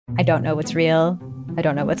I don't know what's real. I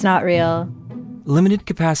don't know what's not real. Limited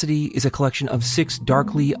Capacity is a collection of 6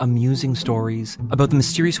 darkly amusing stories about the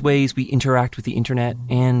mysterious ways we interact with the internet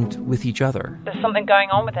and with each other. There's something going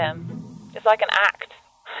on with him. It's like an act.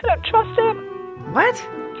 I don't trust him. What?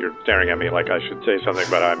 You're staring at me like I should say something,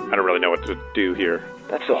 but I don't really know what to do here.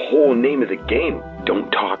 That's the whole name of the game.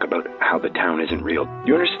 Don't talk about how the town isn't real.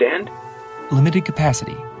 You understand? Limited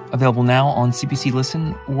Capacity. Available now on CBC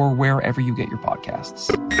Listen or wherever you get your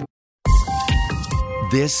podcasts.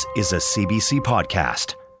 This is a CBC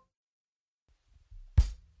podcast.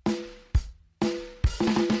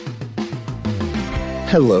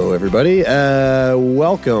 Hello, everybody.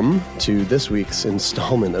 Welcome to this week's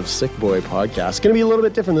installment of Sickboy Podcast. Going to be a little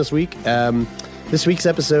bit different this week. This week's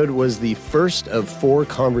episode was the first of 4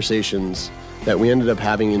 conversations that we ended up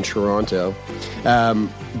having in Toronto.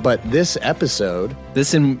 But this episode...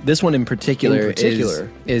 This one in particular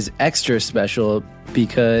is extra special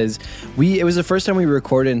because it was the first time we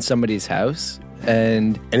recorded in somebody's house.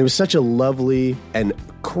 And it was such a lovely and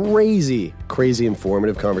crazy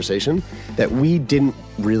informative conversation that we didn't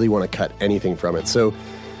really want to cut anything from it. So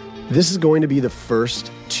this is going to be the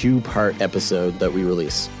first 2-part episode that we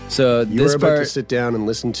release. So you're about to sit down and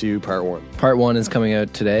listen to part 1. Part 1 is coming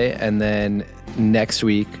out today, and then next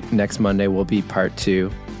Monday, will be part 2.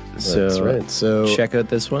 So that's right. So check out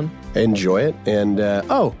this one. Enjoy it. And,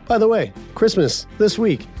 by the way, Christmas this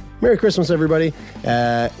week. Merry Christmas, everybody.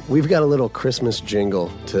 We've got a little Christmas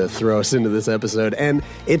jingle to throw us into this episode. And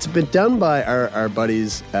it's been done by our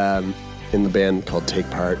buddies in the band called Take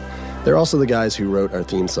Part. They're also the guys who wrote our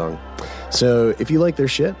theme song. So if you like their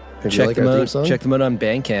shit, check them out on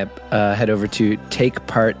Bandcamp. Head over to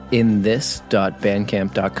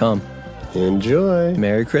takepartinthis.bandcamp.com. Enjoy.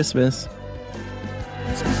 Merry Christmas.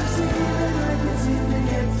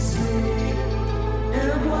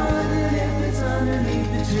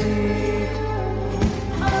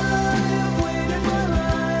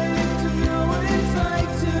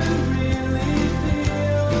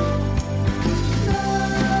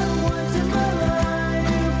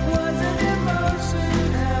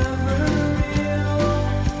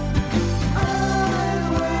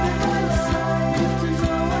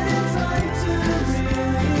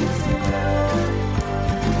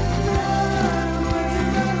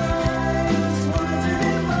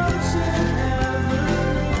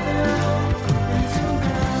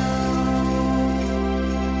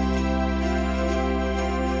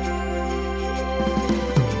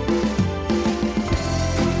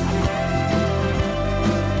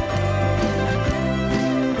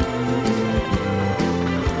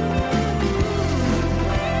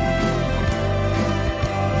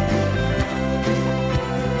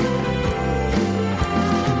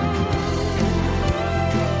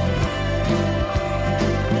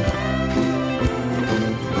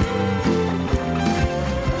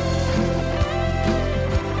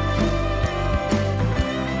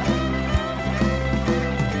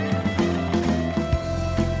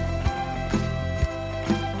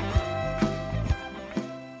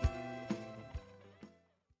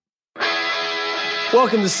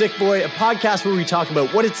 Welcome to Sick Boy, a podcast where we talk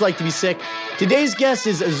about what it's like to be sick. Today's guest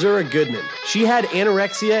is Azura Goodman. She had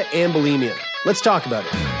anorexia and bulimia. Let's talk about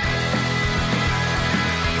it.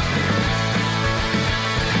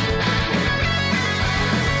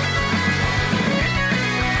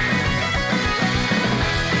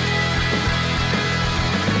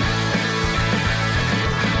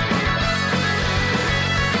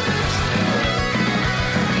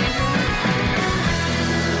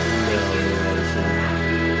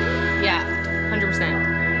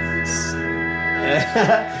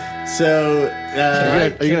 So,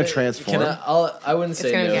 are you going to transform? I wouldn't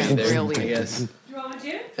say no. It's going to get real weird. I guess. Do you want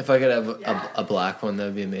me to? If I could have a black one, that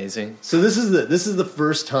would be amazing. So this is the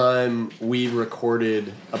first time we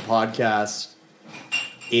recorded a podcast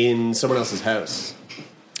in someone else's house.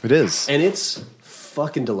 It is. And it's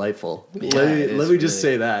fucking delightful. Yeah, let me just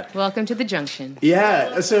say that. Welcome to the Junction.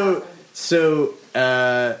 Yeah, so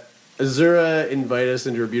Azura invited us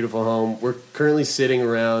into her beautiful home. We're currently sitting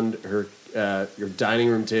around her your dining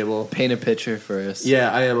room table. Paint a picture for us.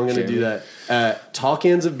 Yeah, I am. I'm going to do that. Tall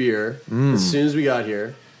cans of beer as soon as we got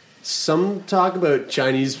here. Some talk about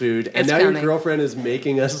Chinese food, and now your girlfriend is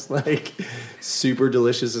making us like super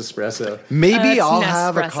delicious espresso. Maybe I'll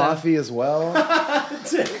have a coffee as well. I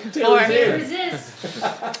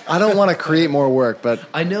don't want to create more work, but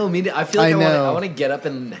I know. I feel like I want to get up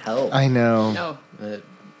and help. I know. No.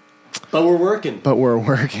 But we're working. We're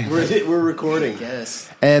recording. Yes.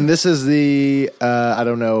 And this is the I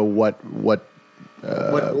don't know what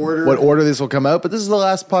what order this will come out. But this is the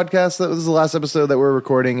last podcast. This is the last episode that we're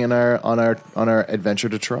recording on our adventure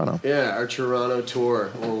to Toronto. Yeah, our Toronto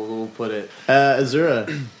tour. We'll put it.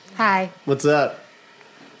 Azura, Hi. what's up?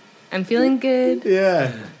 I'm feeling good.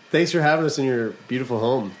 Yeah, thanks for having us in your beautiful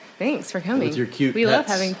home. Thanks for coming. With your cute We love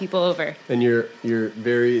pets. having people over. And your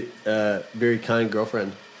very very kind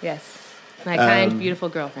girlfriend. Yes. My kind, beautiful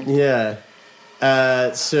girlfriend. Yeah.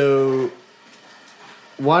 So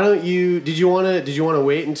why don't you? Did you want to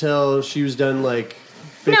wait until she was done like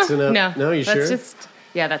fixing up? No. No, you sure? That's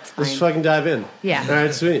fine. Let's fucking dive in. Yeah. All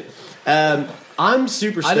right, sweet. I'm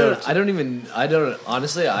super stoked. I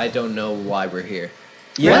don't know why we're here.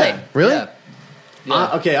 Yeah. Really?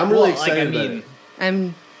 Yeah. Okay, I'm really excited about it.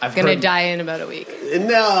 I'm going to die in about a week.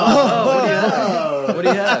 No. What do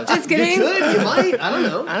you have? Just kidding. You could. You might. I don't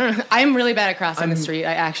know. I'm really bad at crossing the street.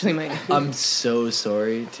 I actually might. I'm so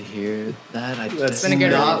sorry to hear that. That's been a good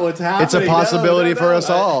not ride. what's happening. It's a possibility for us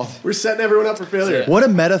all. We're setting everyone up for failure. What a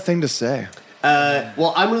meta thing to say.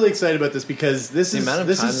 Well, I'm really excited about this because this is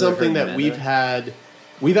something that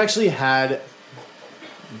we've actually had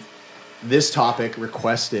this topic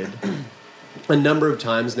requested a number of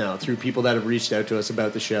times now through people that have reached out to us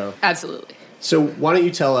about the show. Absolutely. So why don't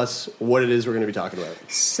you tell us what it is we're going to be talking about?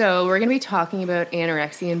 So we're going to be talking about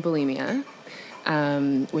anorexia and bulimia,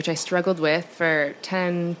 which I struggled with for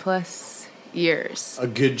 10 plus years. A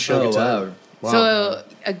good chunk of time. Wow. So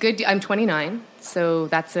I'm 29, so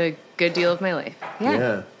that's a good deal of my life.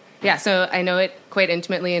 Yeah, so I know it quite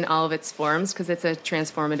intimately in all of its forms because it's a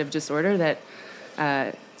transformative disorder that...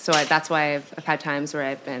 that's why I've had times where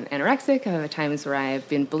I've been anorexic, I've had times where I've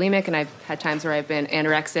been bulimic, and I've had times where I've been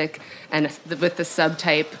anorexic and with the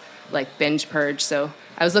subtype, like binge purge. So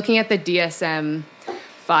I was looking at the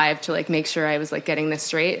DSM-5 to like make sure I was like getting this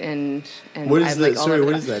straight. And what is that? Sorry,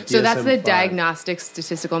 what is that? So that's the DSM-5? Diagnostic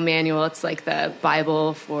Statistical Manual. It's like the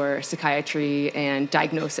Bible for psychiatry and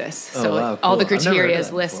diagnosis. So wow, all the cool. I've never heard criteria of is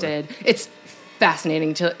that listed. It's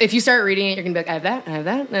fascinating if you start reading it, you're gonna be like, I have that, I have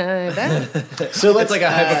that, I have that. So let's It's like a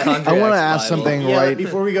hypochondriac. I want to ask Bible. something Yeah, right.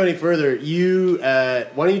 before we go any further,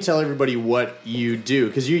 why don't you tell everybody what you do?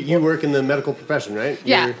 Because you work in the medical profession, right?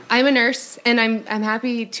 Yeah, I'm a nurse, and I'm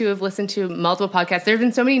happy to have listened to multiple podcasts. There have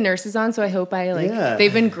been so many nurses on, so I hope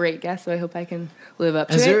they've been great guests, so I hope I can live up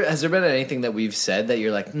to it. Has there been anything that we've said that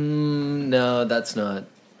you're like, no, that's not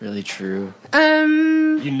really true?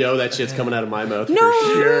 You know that shit's coming out of my mouth for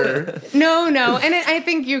sure. No, and I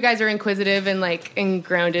think you guys are inquisitive and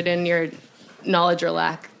grounded in your knowledge or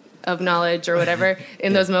lack of knowledge or whatever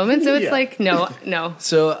in those moments. So it's like no.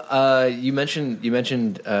 So you mentioned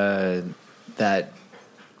that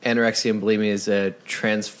anorexia and bulimia is a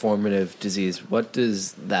transformative disease. What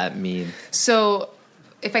does that mean? So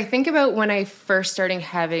if I think about when I first started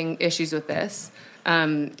having issues with this,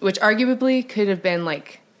 which arguably could have been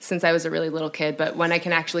like since I was a really little kid, but when I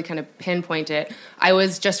can actually kind of pinpoint it, I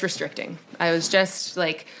was just restricting. I was just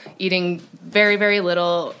like eating very, very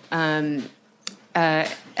little, and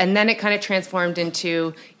then it kind of transformed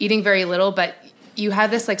into eating very little, but you have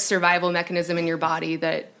this like survival mechanism in your body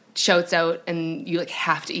that shouts out and you like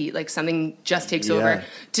have to eat, like something just takes over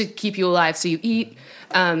to keep you alive. So you eat,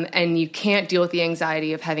 and you can't deal with the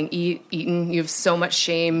anxiety of having eaten. You have so much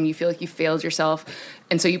shame. You feel like you failed yourself.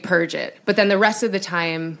 And so you purge it. But then the rest of the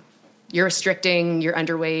time, you're restricting, you're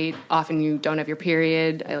underweight. Often you don't have your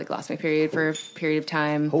period. I like lost my period for a period of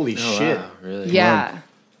time. Holy shit. Wow, really? Yeah.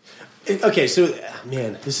 Okay, so,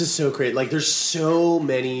 man, this is so great. Like, there's so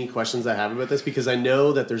many questions I have about this because I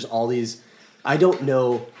know that there's all these... I don't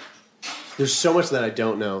know... There's so much that I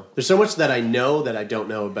don't know. There's so much that I know that I don't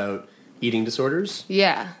know about eating disorders.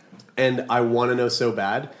 Yeah. And I want to know so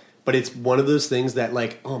bad. But it's one of those things that,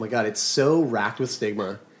 like, oh, my God, it's so racked with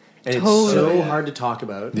stigma. And it's so hard to talk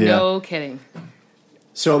about. Yeah. No kidding.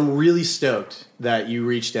 So I'm really stoked that you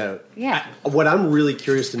reached out. Yeah. What I'm really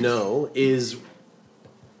curious to know is...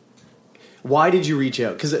 Why did you reach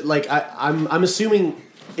out? Because, like, I'm assuming,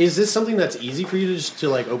 is this something that's easy for you to just to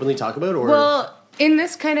like openly talk about? Or well, in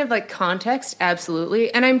this kind of like context,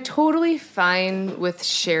 absolutely, and I'm totally fine with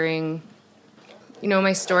sharing,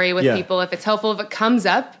 my story with people if it's helpful, if it comes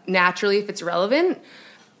up naturally, if it's relevant,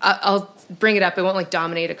 I'll bring it up. I won't like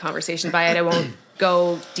dominate a conversation by it. I won't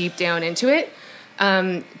go deep down into it,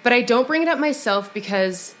 but I don't bring it up myself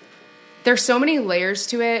because there's so many layers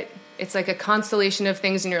to it. It's like a constellation of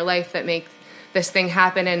things in your life that make this thing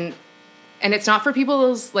happen. And it's not for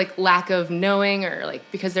people's like lack of knowing or like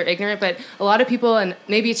because they're ignorant, but a lot of people, and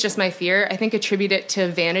maybe it's just my fear, I think attribute it to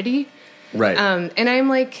vanity. Right. And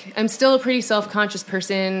I'm still a pretty self-conscious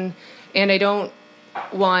person, and I don't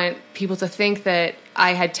want people to think that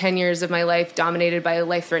I had 10 years of my life dominated by a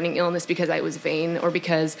life-threatening illness because I was vain or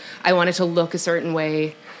because I wanted to look a certain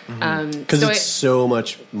way. Because it's so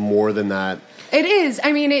much more than that. It is.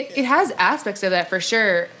 I mean, it has aspects of that for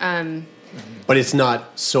sure. But it's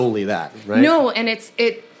not solely that, right? No, and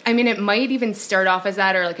it might even start off as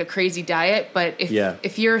that or like a crazy diet, but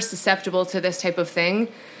if you're susceptible to this type of thing,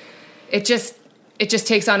 it just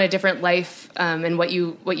takes on a different life, and what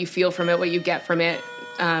you feel from it, what you get from it.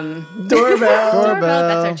 Doorbell.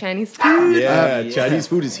 That's our Chinese food. Yeah, Chinese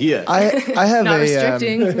food is here. I have not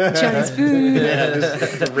restricting Chinese food. Yeah,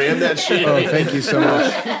 just ram that shit. Oh, thank you so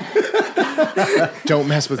much. Don't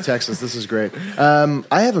mess with Texas. This is great.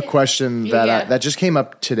 I have a question that just came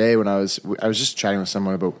up today when I was just chatting with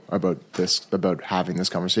someone about having this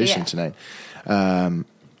conversation tonight.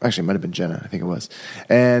 Actually, it might have been Jenna. I think it was,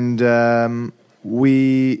 and I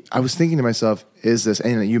was thinking to myself, is this?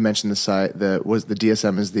 And you mentioned the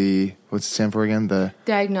DSM is what's it stand for again? The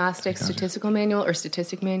Diagnostic Statistical Manual or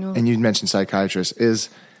Statistic Manual. And you mentioned psychiatrist.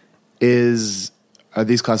 Are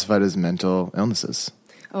these classified as mental illnesses?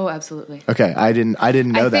 Oh, absolutely. Okay, I didn't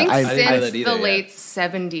know that. I think since the late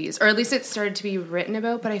 70s, or at least it started to be written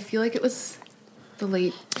about, but I feel like it was the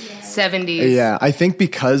late 70s. Yeah, I think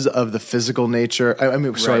because of the physical nature. I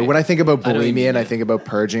mean, sorry, when I think about bulimia and I think about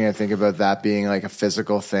purging, I think about that being like a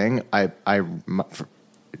physical thing. I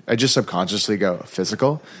just subconsciously go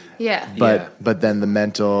physical. Yeah. But then the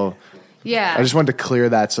mental. Yeah. I just wanted to clear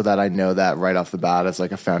that so that I know that right off the bat as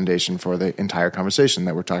like a foundation for the entire conversation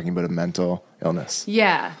that we're talking about a mental illness.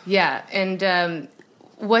 Yeah, yeah. And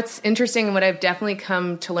what's interesting and what I've definitely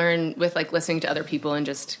come to learn with like listening to other people and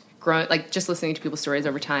just growing, like just listening to people's stories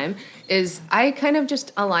over time is I kind of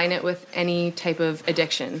just align it with any type of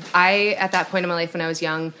addiction. At that point in my life when I was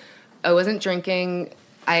young, I wasn't drinking.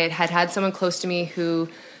 I had someone close to me who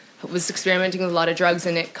was experimenting with a lot of drugs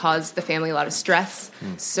and it caused the family a lot of stress.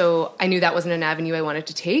 So I knew that wasn't an avenue I wanted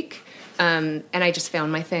to take. And I just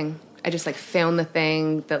found my thing. I just like found the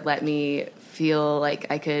thing that let me feel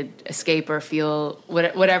like I could escape or feel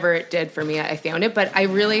whatever it did for me. I found it, but I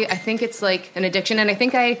think it's like an addiction. And I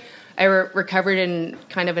think I recovered in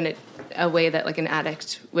kind of in a way that like an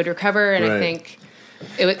addict would recover. And I think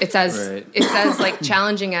it's as like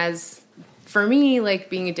challenging as for me,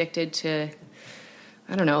 like being addicted to,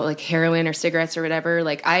 I don't know, like heroin or cigarettes or whatever.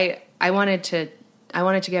 Like I wanted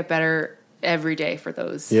to get better every day for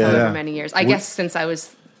those however many years. I guess since I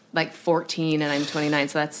was like 14 and I'm 29,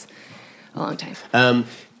 so that's a long time.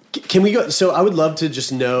 Can we go? So I would love to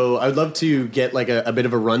just know. I would love to get like a bit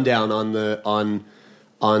of a rundown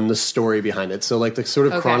on the story behind it. So like the sort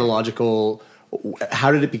of chronological.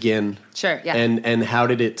 How did it begin? Sure. Yeah. And how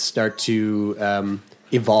did it start to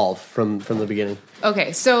evolve from the beginning?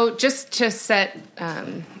 Okay, so just to set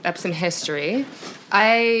up some history,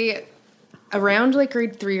 I around like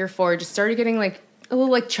grade 3 or 4 just started getting like a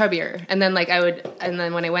little like chubbier, and then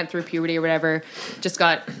when I went through puberty or whatever, just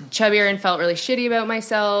got chubbier and felt really shitty about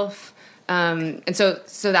myself, and so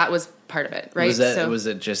that was part of it, right? Was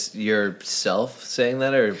it just yourself saying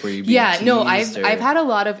that, or were you being teased, no, I've had a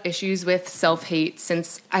lot of issues with self-hate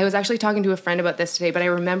since I was actually talking to a friend about this today, but I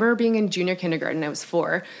remember being in junior kindergarten, I was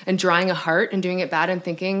 4, and drawing a heart and doing it bad and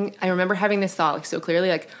thinking, I remember having this thought like so clearly,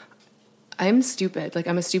 like, I'm stupid. Like,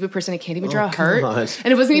 I'm a stupid person. I can't even draw a heart.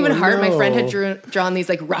 And it wasn't even a heart. My friend had drawn these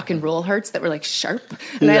like rock and roll hearts that were like sharp,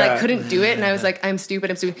 and I like couldn't do it, and I was like, I'm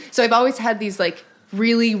stupid. So I've always had these like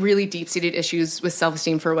really, really deep-seated issues with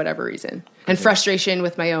self-esteem for whatever reason, and frustration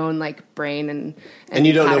with my own like brain and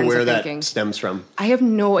you don't know where that stems from. I have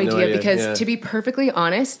no idea because to be perfectly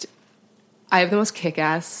honest, I have the most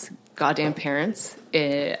kick-ass goddamn parents.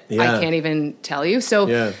 I can't even tell you.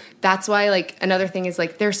 So that's why like another thing is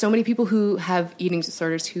like there's so many people who have eating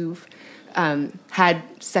disorders who've had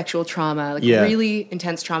sexual trauma, like really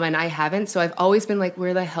intense trauma, and I haven't. So I've always been like,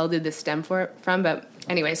 where the hell did this stem from? But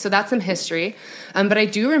anyway, so that's some history. But I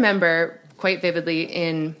do remember quite vividly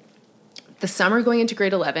in the summer going into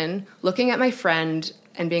grade 11, looking at my friend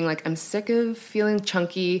and being like, I'm sick of feeling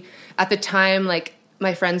chunky. At the time, like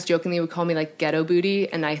my friends jokingly would call me like ghetto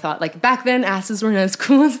booty, and I thought like back then asses weren't as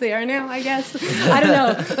cool as they are now, I guess. I don't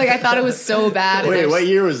know. Like I thought it was so bad. Wait, what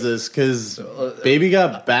year was this? Because Baby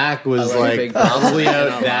Got Back was like probably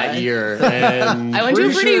out that year. And I went to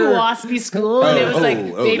a pretty waspy school, and it was like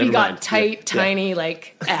Baby Got tight, tiny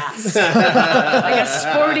like ass, like a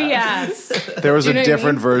sporty ass. There was a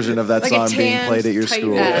different version of that like song being played at your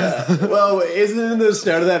school. Well, isn't it in the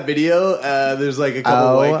start of that video? There's like a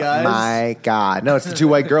couple white guys. Oh my God! No, it's the 2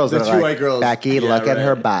 white girls. The 2 white girls. Becky, look at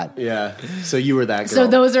her butt. Yeah. So you were that girl. So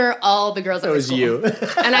those are all the girls. That was you.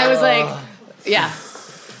 And I was like, yeah.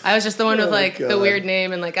 I was just the one with like the weird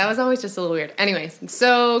name, and like I was always just a little weird. Anyways,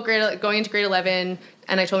 so going into grade 11,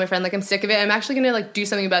 and I told my friend, like, I'm sick of it. I'm actually going to like do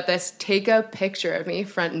something about this. Take a picture of me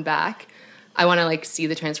front and back. I want to like see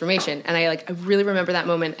the transformation. And I really remember that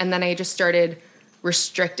moment. And then I just started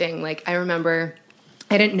restricting. Like, I remember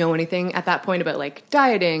I didn't know anything at that point about like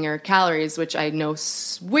dieting or calories, which I know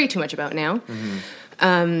way too much about now.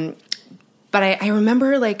 But I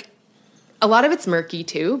remember like a lot of it's murky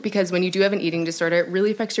too, because when you do have an eating disorder, it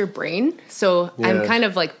really affects your brain. So I'm kind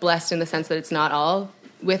of like blessed in the sense that it's not all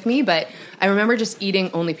with me, but I remember just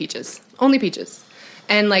eating only peaches.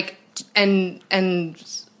 And like, and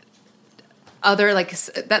other like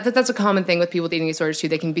that's a common thing with people with eating disorders too.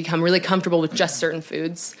 They can become really comfortable with just certain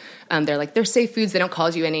foods. They're safe foods. They don't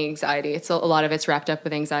cause you any anxiety. It's a lot of it's wrapped up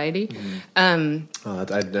with anxiety. I never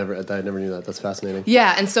knew that. That's fascinating.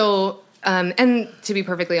 Yeah, and so and to be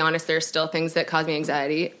perfectly honest, there's still things that cause me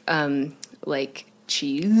anxiety, like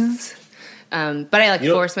cheese. But I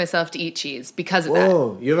force myself to eat cheese because of that.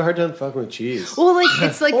 Oh, you have a hard time fucking with cheese. Well, like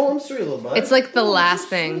it's like I'm sorry, little bud. It's like the last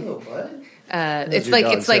thing.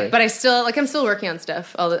 But I still I'm still working on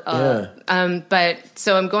stuff. But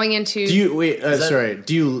so I'm going into. Do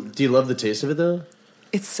you love the taste of it though?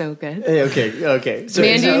 It's so good. Hey, okay. So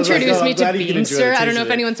Mandy introduced me to Beamster. I don't know if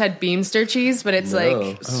anyone's had Beamster cheese, but it's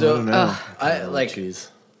cheese.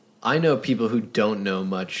 I know people who don't know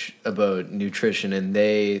much about nutrition, and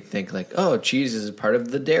they think like, oh, cheese is part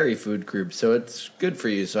of the dairy food group, so it's good for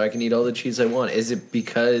you, so I can eat all the cheese I want. Is it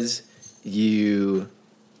because you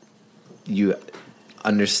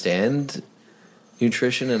understand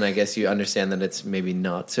nutrition, and I guess you understand that it's maybe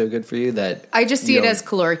not so good for you? That I just see it as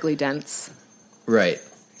calorically dense. Right.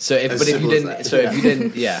 So if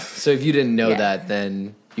you didn't know that,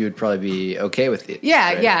 then you would probably be okay with it.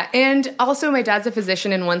 Yeah, right? yeah. And also my dad's a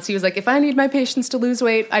physician, and once he was like, if I need my patients to lose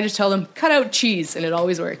weight, I just tell them, cut out cheese, and it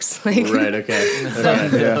always works. Like, right,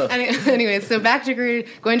 okay. Anyway, so back to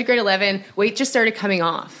going to grade 11, weight just started coming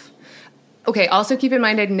off. Okay, also keep in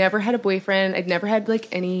mind, I'd never had a boyfriend. I'd never had, like,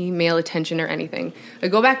 any male attention or anything. I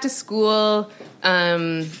go back to school.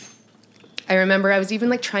 I remember I was even,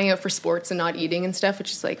 like, trying out for sports and not eating and stuff,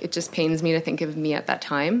 which is, like, it just pains me to think of me at that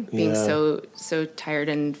time, being so tired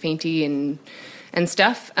and fainty and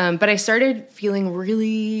stuff. But I started feeling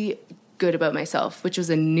really good about myself, which was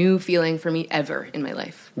a new feeling for me ever in my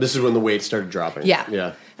life. This is when the weight started dropping.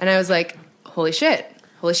 Yeah. And I was like, holy shit.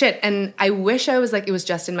 And I wish I was like, it was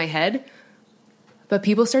just in my head. But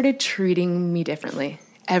people started treating me differently.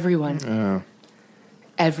 Everyone.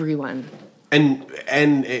 Everyone.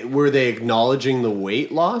 And were they acknowledging the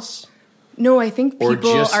weight loss? No, I think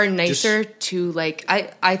people are nicer to like.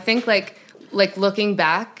 I think like looking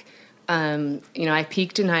back, I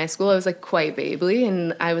peaked in high school. I was like quite baby,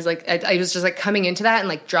 and I was like I was just like coming into that and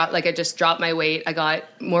like I just dropped my weight. I got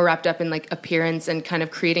more wrapped up in like appearance and kind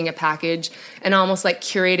of creating a package and almost like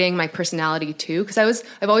curating my personality too. Because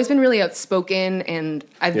I've always been really outspoken, and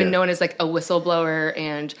I've been known as like a whistleblower,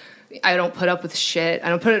 and I don't put up with shit. I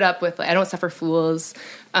don't suffer fools.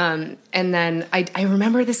 And then I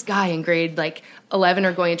remember this guy in grade like 11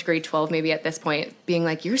 or going into grade 12 maybe at this point being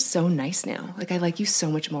like, you're so nice now. Like, I like you so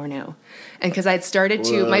much more now. And because I'd started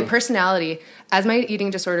to, my personality, as my eating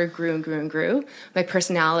disorder grew and grew and grew, my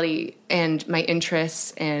personality and my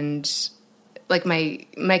interests and like my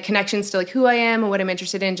connections to like who I am and what I'm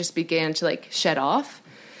interested in just began to like shed off.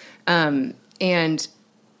 And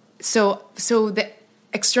so the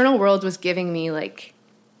external world was giving me like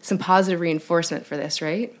some positive reinforcement for this,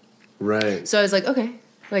 right? Right. So I was like, okay,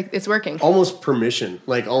 like it's working. Almost permission,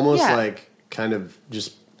 like almost like kind of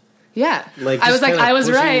just. Yeah. Like I was like, I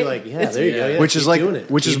was right. Like, there you go. Yeah, which is like,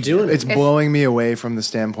 it's it. blowing me away from the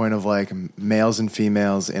standpoint of like males and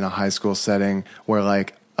females in a high school setting where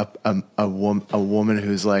like a woman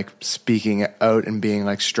who's like speaking out and being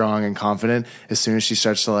like strong and confident, as soon as she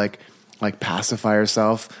starts to like pacify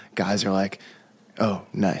herself, guys are like, oh,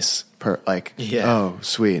 nice. Oh,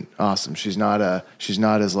 sweet. Awesome. She's not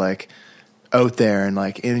as like out there and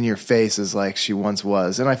like in your face as like she once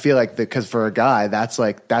was. And I feel like because for a guy, that's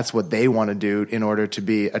what they want to do in order to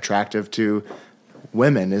be attractive to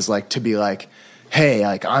women, is like to be like, hey,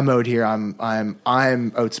 like I'm out here, I'm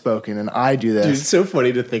outspoken and I do this. Dude, it's so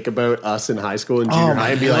funny to think about us in high school and junior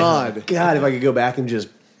high and be like, God, if I could go back and just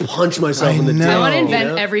punch myself in the dick. I want to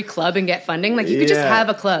invent every club and get funding. Like, you could just have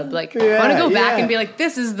a club. Like, I want to go back and be like,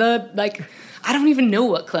 this is the, like, I don't even know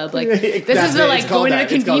what club. Like, this is the, like, going to the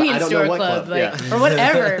convenience store club. Like, or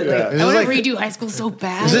whatever. Like, I want to redo high school so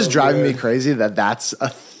bad. This is driving me crazy that's a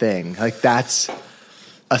thing. Like, that's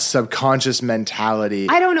a subconscious mentality.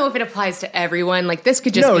 I don't know if it applies to everyone. Like, this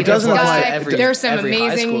could just be it doesn't this apply guy. to every- There's some every high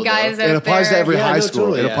amazing school, guys though. out there. It applies to every high school.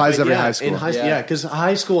 Totally. It applies to every Yeah, high school. In because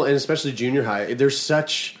high school and especially junior high, there's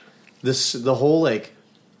such the whole like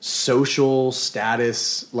social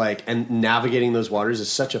status like and navigating those waters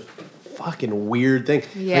is such a fucking weird thing.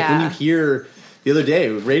 Yeah. Like when you hear the other day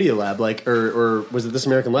Radio Lab, like or was it This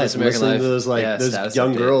American Life? This American listening Life. to those like Yeah, those status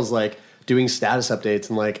young update. girls like doing status updates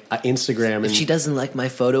and like Instagram. And If she doesn't like my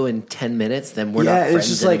photo in 10 minutes, then we're not yeah, friends it's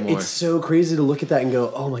just anymore. like it's so crazy to look at that and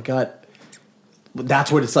go, oh my god,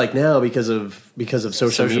 that's what it's like now because of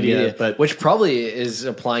social media. But which probably is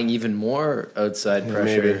applying even more outside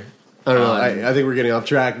pressure. maybe. I don't know. I think we're getting off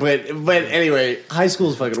track, but anyway, high school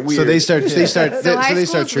is fucking weird. So they start high start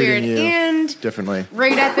school's treating weird. you And differently.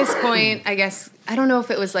 right at this point, I guess, I don't know if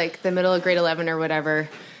it was like the middle of grade 11 or whatever.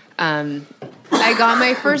 I got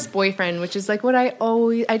my first boyfriend, which is like what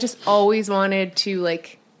I just always wanted to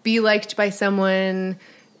like be liked by someone.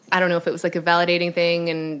 I don't know if it was like a validating thing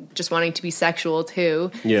and just wanting to be sexual too.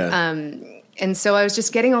 Yeah. And so I was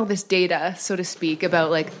just getting all this data, so to speak, about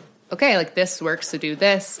like, okay, like this works, so do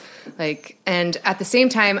this. Like, and at the same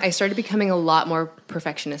time, I started becoming a lot more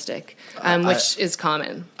perfectionistic, which is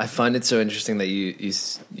common. I find it so interesting that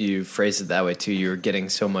you phrased it that way too. You're getting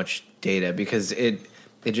so much data because it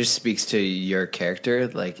just speaks to your character.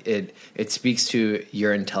 Like it speaks to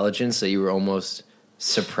your intelligence that you were almost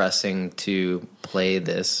suppressing to play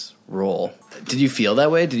this role. Did you feel that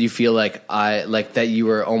way? Did you feel like that you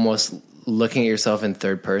were almost looking at yourself in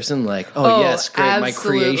third person, like, oh yes, great,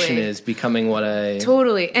 absolutely. my creation is becoming what I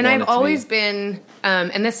totally. And want it I've to always be. been,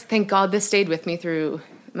 and this, thank God, this stayed with me through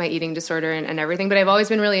my eating disorder and everything. But I've always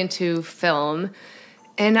been really into film,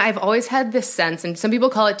 and I've always had this sense. And some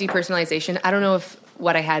people call it depersonalization. I don't know if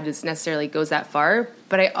what I had is necessarily goes that far,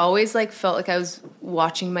 but I always like felt like I was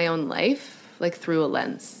watching my own life like through a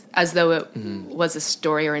lens, as though it was a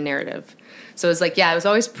story or a narrative. So it was like, yeah, I was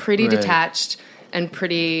always pretty detached. And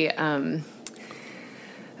pretty,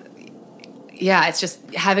 it's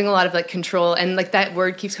just having a lot of like control, and like that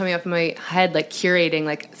word keeps coming up in my head, like curating.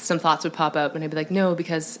 Like some thoughts would pop up, and I'd be like, no,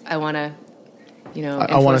 because I want to,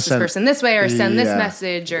 influence this person this way, or send this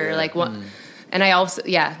message, or like what. And I also,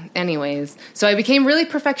 anyways. So I became really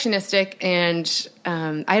perfectionistic, and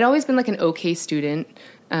I'd always been like an okay student,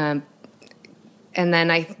 and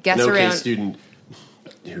then I guess an okay around student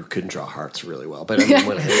who couldn't draw hearts really well, but I mean,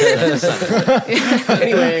 whatever.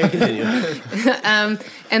 Anyway, continue.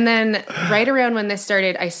 And then right around when this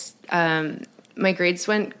started, my grades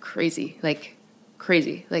went crazy. Like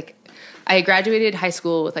I graduated high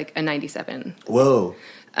school with like a 97. Whoa.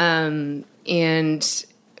 And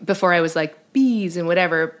before I was like B's and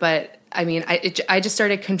whatever, but I mean, I just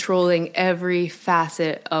started controlling every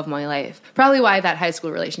facet of my life. Probably why that high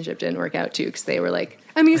school relationship didn't work out too, because they were like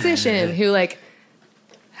a musician who like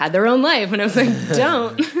had their own life, and I was like,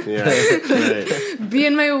 don't. Yeah, right. Be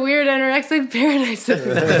in my weird anorexic paradise. Yeah.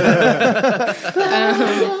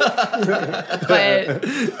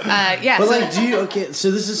 But So, like, so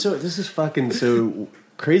this is fucking so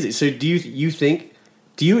crazy. So do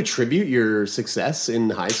you attribute your success in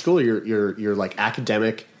high school, your like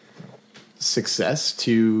academic success,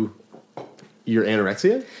 to your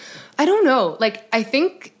anorexia? I don't know. Like, I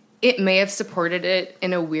think it may have supported it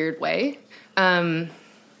in a weird way.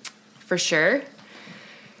 For sure.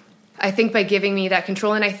 I think by giving me that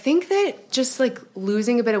control, and I think that just like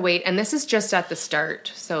losing a bit of weight, and this is just at the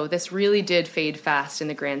start, so this really did fade fast in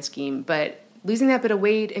the grand scheme, but losing that bit of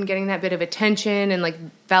weight and getting that bit of attention and like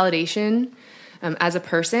validation as a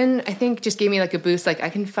person, I think just gave me like a boost. Like, I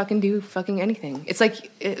can fucking do fucking anything. It's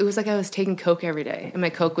like, it was like I was taking Coke every day, and my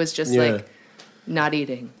Coke was just like not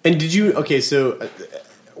eating. And did you, so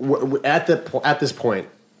at this point,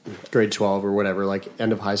 grade 12 or whatever, like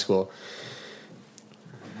end of high school,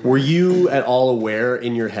 were you at all aware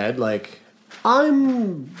in your head, like,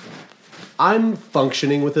 I'm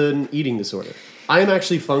functioning with an eating disorder, I am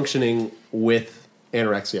actually functioning with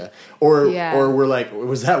anorexia, or we're like,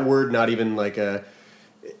 was that word not even like a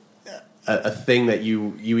thing that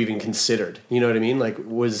you even considered? You know what I mean? Like,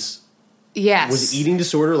 was eating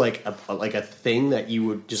disorder like a thing that you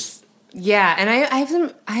would just? Yeah, and I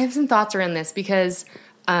have some thoughts around this, because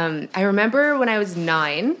I remember when I was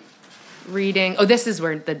 9 reading, this is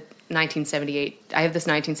where the 1978, I have this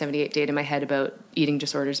 1978 date in my head about eating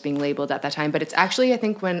disorders being labeled at that time, but it's actually, I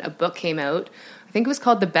think, when a book came out, I think it was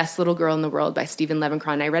called The Best Little Girl in the World by Stephen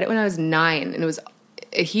Levenkron. I read it when I was 9, and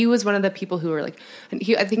he was one of the people who were like, I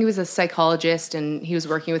think he was a psychologist, and he was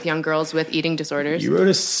working with young girls with eating disorders. You wrote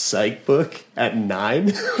a psych book at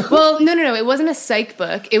 9? Well, no. It wasn't a psych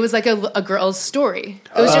book. It was like a girl's story.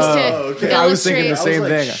 It was just to illustrate. I was thinking the same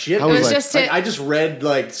thing. Shit. I was just to, I just read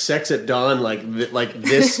like Sex at Dawn like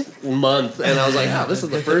this month, and I was like, "Wow, this is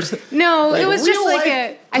the first." No, it was just like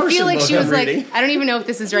a. I feel like she was reading. like, I don't even know if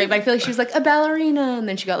this is right, but I feel like she was like a ballerina, and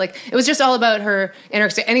then she got like, it was just all about her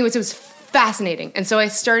anorexia. Anyways, it was fascinating, and so I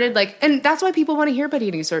started like, and that's why people want to hear about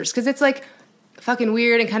eating disorders, because it's like fucking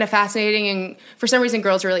weird and kind of fascinating, and for some reason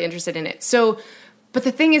girls are really interested in it. So, but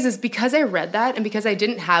the thing is because I read that, and because I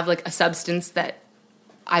didn't have like a substance that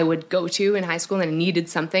I would go to in high school, and I needed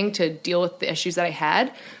something to deal with the issues that I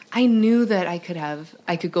had, I knew that I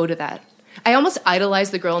could go to that. I almost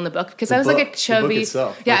idolized the girl in the book because I was like a chubby,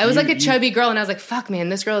 I was like a chubby girl, and I was like, fuck man,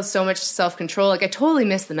 this girl has so much self-control. Like I totally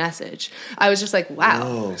missed the message. I was just like, wow.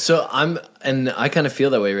 Whoa. So I kind of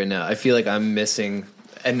feel that way right now. I feel like I'm missing,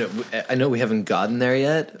 and I know we haven't gotten there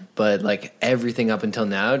yet, but like everything up until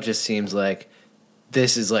now just seems like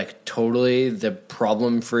this is like totally the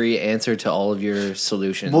problem-free answer to all of your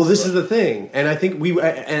solutions. Well, this is the thing, and I think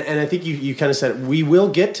I think you kind of said we will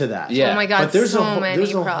get to that. Yeah. Oh my god, but there's so many a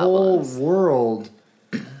problems. whole world.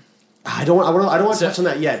 I don't want to touch on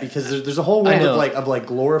that yet because there's a whole world of like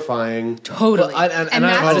glorifying. Totally, and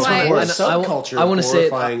that's why subculture. I want to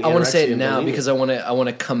say it now bulimia. because I want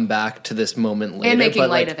to come back to this moment later. And making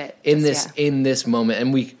light like, of it in this moment,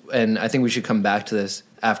 and I think we should come back to this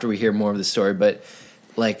after we hear more of the story. But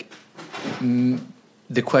like,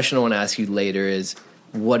 the question I want to ask you later is,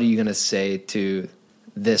 what are you going to say to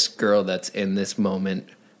this girl that's in this moment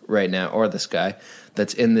right now, or this guy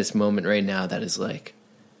that's in this moment right now that is like,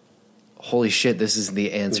 holy shit, this is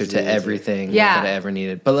the answer to everything that I ever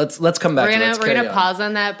needed. But let's come back. We're gonna pause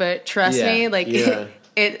on that, but trust me, like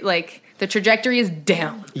it like the trajectory is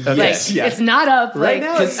down. Yes, like, it's not up right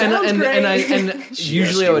now. It sounds great. And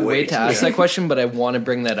usually I would wait to ask that question, but I want to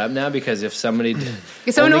bring that up now because if somebody only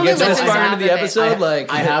gets this far into the episode,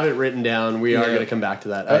 I have it written down. We are going to come back to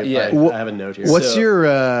that. I have a note here. What's your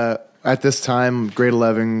at this time, grade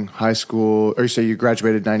 11, high school, or so you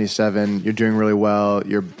graduated 97, you're doing really well,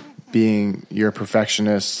 you're a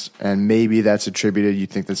perfectionist, and maybe that's attributed, you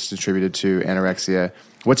think that's attributed to anorexia.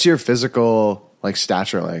 What's your physical like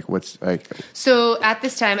stature like? What's like? So at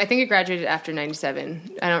this time, I think I graduated after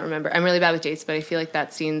 97. I don't remember. I'm really bad with dates, but I feel like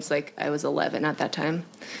that seems like I was 11 at that time.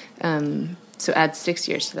 So add 6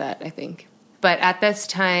 years to that, I think. But at this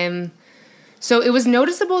time, so it was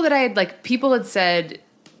noticeable that I had like, people had said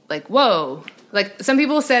like, whoa. Like some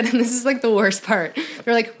people said, and this is like the worst part,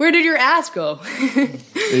 they're like, where did your ass go?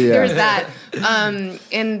 There was that.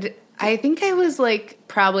 And I think I was like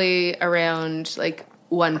probably around like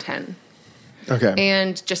 110. Okay.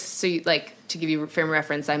 And just so you, like, to give you a firm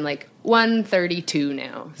reference, I'm like 132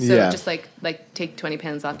 now. So just like take 20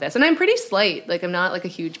 pounds off this. And I'm pretty slight. Like I'm not like a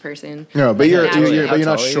huge person. No, but like, you're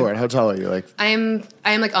not short. How tall are you? Like I'm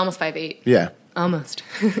like almost 5'8". Yeah. Almost.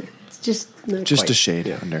 Just a shade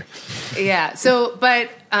under. Yeah. So, but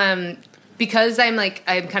because I'm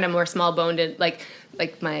kind of more small boned and like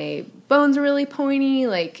my bones are really pointy,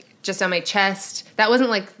 like just on my chest. That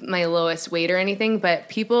wasn't like my lowest weight or anything, but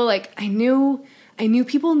people like I knew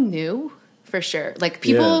people knew for sure. Like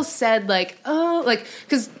people said like, oh, like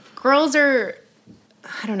because girls are,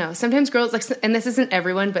 I don't know. Sometimes girls like, and this isn't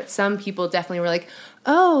everyone, but some people definitely were like,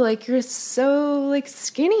 oh, like you're so like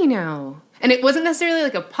skinny now. And it wasn't necessarily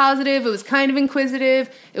like a positive. It was kind of inquisitive.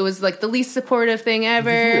 It was like the least supportive thing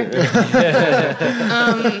ever.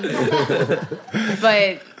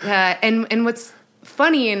 But and what's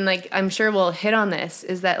funny, and like I'm sure we'll hit on this,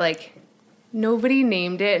 is that like nobody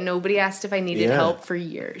named it. Nobody asked if I needed help for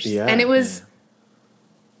years. Yeah. And it was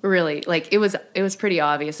really like it was pretty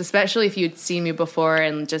obvious, especially if you'd seen me before,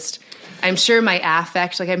 and just I'm sure my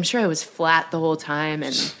affect, like I'm sure I was flat the whole time.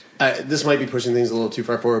 And this might be pushing things a little too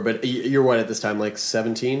far forward, but you're what at this time, like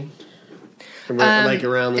 17? Like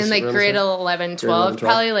around this, in like around grade this 11, 12,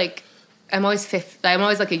 probably like I'm always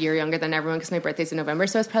like a year younger than everyone because my birthday's in November,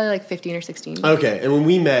 so I was probably like 15 or 16. Okay, and when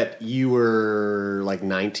we met, you were like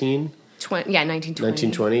 19? 19, 20.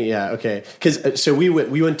 19, 20, yeah, okay. Because so we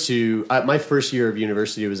went to my first year of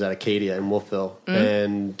university was at Acadia in Wolfville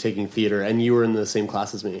and taking theater, and you were in the same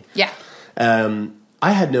class as me. Yeah.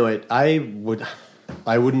 I had no idea.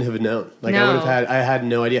 I wouldn't have known. Like no. I had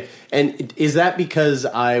no idea. And is that because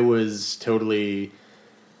I was totally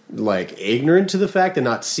like ignorant to the fact and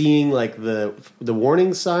not seeing like the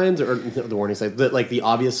warning signs or the warning signs, like the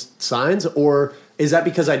obvious signs, or is that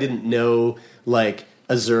because I didn't know like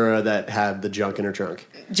Azura that had the junk in her trunk.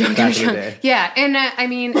 Junk in her trunk. Yeah, and I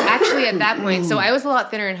mean, actually at that point, so I was a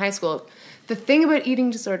lot thinner in high school. The thing about eating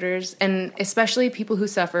disorders, and especially people who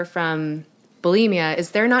suffer from bulimia,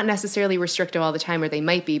 is they're not necessarily restrictive all the time, or they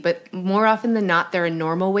might be, but more often than not, they're a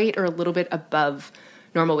normal weight or a little bit above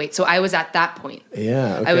normal weight. So I was at that point.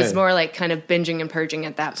 Yeah, okay. I was more like kind of binging and purging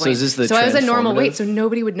at that point. So is this the So I was a normal weight, so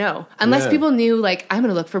nobody would know. Unless people knew, like, I'm going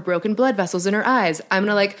to look for broken blood vessels in her eyes. I'm going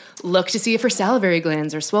to, like, look to see if her salivary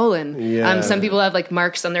glands are swollen. Yeah. Some people have, like,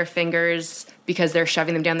 marks on their fingers because they're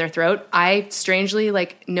shoving them down their throat. I strangely,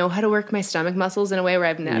 like, know how to work my stomach muscles in a way where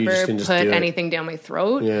I've never put anything down my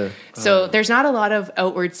throat. Yeah. So there's not a lot of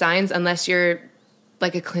outward signs unless you're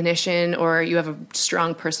like a clinician or you have a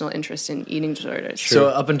strong personal interest in eating disorders. So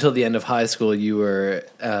up until the end of high school, you were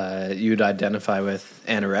you'd identify with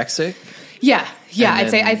anorexic? Yeah.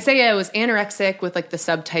 I'd say I was anorexic with like the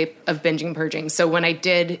subtype of binging and purging. So when I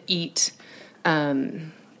did eat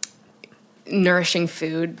nourishing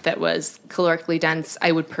food that was calorically dense,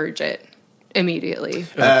 I would purge it immediately.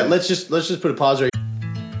 Let's just put a pause right.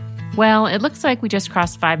 Well, it looks like we just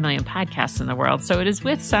crossed 5 million podcasts in the world, so it is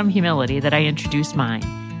with some humility that I introduce mine,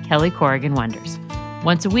 Kelly Corrigan Wonders.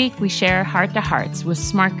 Once a week, we share heart-to-hearts with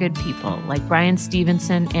smart, good people like Brian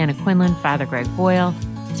Stevenson, Anna Quinlan, Father Greg Boyle,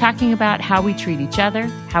 talking about how we treat each other,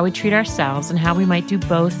 how we treat ourselves, and how we might do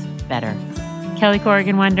both better. Kelly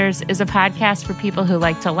Corrigan Wonders is a podcast for people who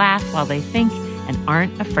like to laugh while they think and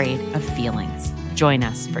aren't afraid of feelings. Join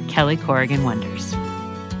us for Kelly Corrigan Wonders.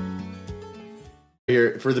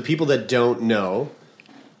 Here, for the people that don't know,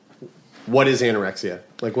 what is anorexia?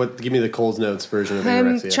 Like, give me the Coles Notes version of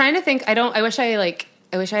anorexia. I'm trying to think. I wish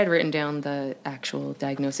I had written down the actual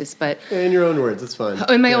diagnosis, but in your own words, it's fine.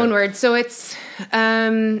 In my own words. So it's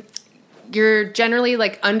you're generally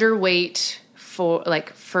like underweight for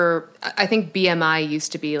I think BMI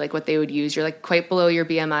used to be like what they would use. You're like quite below your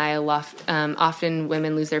BMI. Often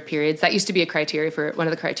women lose their periods. That used to be one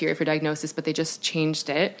of the criteria for diagnosis, but they just changed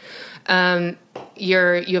it.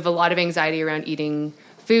 You have a lot of anxiety around eating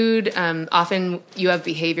food. Often you have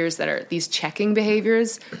behaviors that are these checking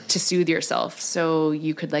behaviors to soothe yourself. So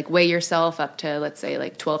you could like weigh yourself up to, let's say,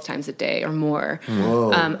 like 12 times a day or more. Whoa,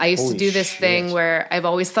 I used to do this thing where I've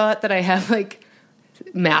always thought that I have like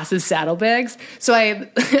massive saddlebags. So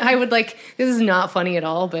I would like, this is not funny at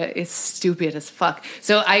all, but it's stupid as fuck.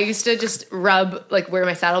 So I used to just rub like where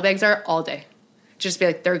my saddlebags are all day. Just be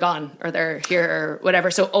like, they're gone or they're here or whatever.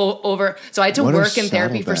 So so I had to work in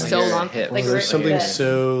therapy for so long. Like there's something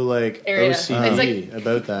so like OCD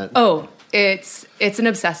about that. Oh, it's an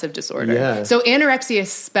obsessive disorder. Yeah. So anorexia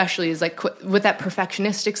especially is like with that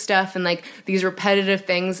perfectionistic stuff and like these repetitive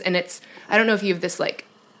things. And I don't know if you have this like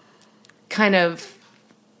kind of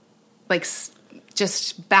like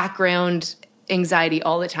just background anxiety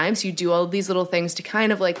all the time. So you do all of these little things to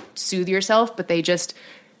kind of like soothe yourself, but they just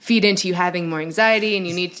feed into you having more anxiety and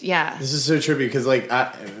you need This is so trippy because like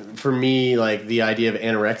for me, like the idea of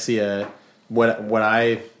anorexia, what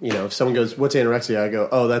I, if someone goes, what's anorexia? I go,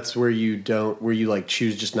 oh, that's where you like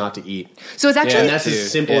choose just not to eat. So it's actually, and that's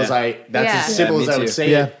as simple as I would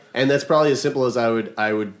say it. And that's probably as simple as I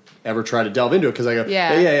would ever try to delve into it. Cause I go,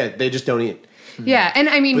 yeah, they just don't eat. Yeah, and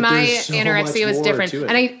I mean, but my so anorexia was different.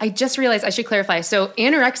 And I just realized I should clarify. So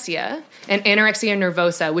anorexia and anorexia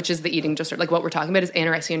nervosa, which is the eating disorder, like what we're talking about is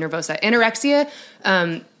anorexia nervosa.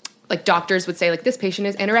 Anorexia, like doctors would say, like this patient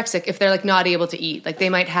is anorexic if they're like not able to eat. Like they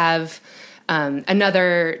might have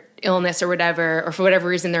another illness or whatever, or for whatever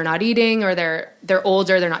reason they're not eating, or they're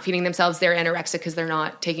older, they're not feeding themselves, they're anorexic because they're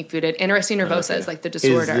not taking food. Anorexia nervosa is like the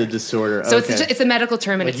disorder. Is the disorder. So it's a medical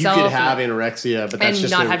term in like itself. You could have anorexia, but that's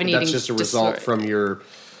just a result from your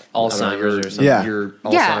Alzheimer's or something. Yeah. Your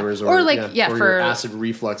Alzheimer's or for your acid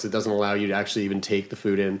reflux. It doesn't allow you to actually even take the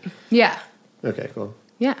food in. Yeah. Okay, cool.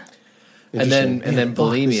 Yeah. And then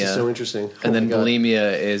bulimia. This is so interesting. And then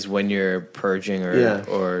bulimia is when you're purging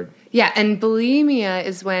or Yeah, and bulimia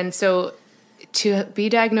is when, so to be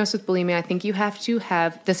diagnosed with bulimia, I think you have to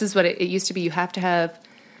have, this is what it used to be, you have to have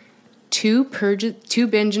two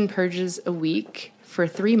binge and purges a week for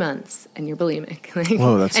 3 months, and you're bulimic.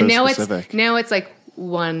 Whoa, that's so specific. Now it's like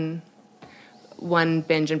one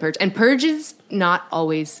binge and purge. And purge is not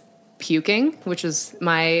always puking, which is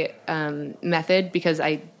my method because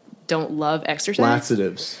I don't love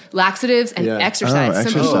exercise. Laxatives and exercise. Oh,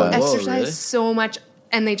 Some people exercise really? so much.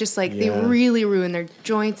 And they just like, they really ruin their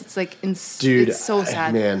joints. It's like, dude, it's so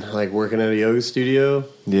sad. Man, like working at a yoga studio.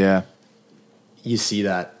 Yeah. You see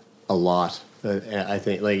that a lot. I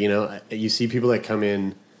think, like, you see people that come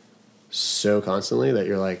in so constantly that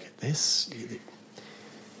you're like,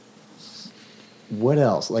 what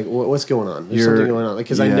else? Like, what's going on? There's something going on. Like,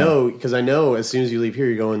 because I know as soon as you leave here,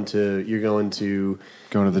 you're going to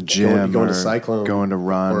the gym, going to Cyclone, going to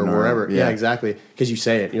run, or wherever. Yeah, exactly. Because you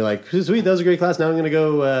say it, you're like, sweet, that was a great class. Now I'm going to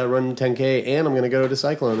go run 10K, and I'm going to go to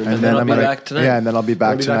Cyclone, and then I'll be back tonight. Yeah, and then I'll be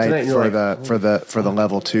back tonight for the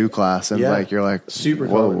level 2 class, and you're like super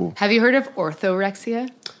whoa. cool. Have you heard of orthorexia?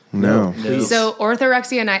 No. So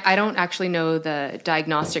orthorexia, and I don't actually know the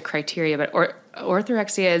diagnostic criteria, but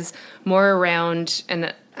orthorexia is more around,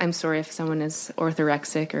 and I'm sorry if someone is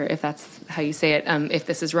orthorexic or if that's how you say it, if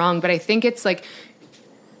this is wrong, but I think it's like,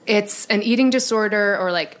 it's an eating disorder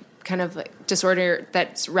or like kind of like disorder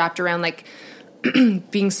that's wrapped around like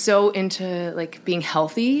being so into like being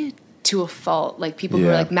healthy to a fault, like people who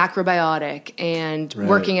are like macrobiotic and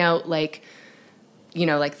working out like, you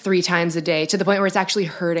know, like 3 times a day to the point where it's actually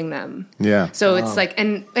hurting them. Yeah. So it's like,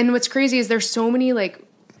 and what's crazy is there's so many like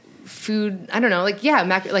food, I don't know, like,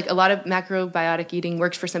 like a lot of macrobiotic eating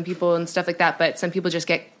works for some people and stuff like that. But some people just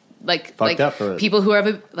get like up for it. People who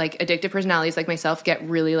have like addictive personalities like myself get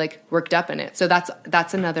really like worked up in it. So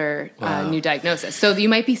that's another new diagnosis. So you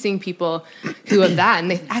might be seeing people who have that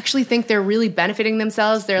and they actually think they're really benefiting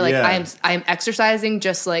themselves. They're like, I am exercising,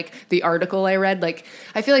 just like the article I read. Like,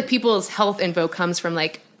 I feel like people's health info comes from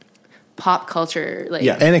like pop culture. Like,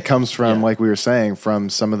 and it comes from, like we were saying, from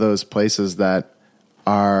some of those places that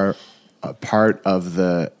are a part of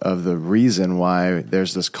the reason why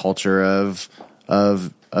there's this culture of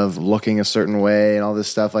looking a certain way and all this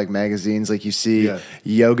stuff, like magazines, like you see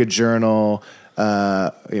Yoga Journal,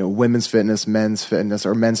 Women's Fitness, Men's Fitness,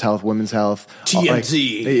 or Men's Health, Women's Health,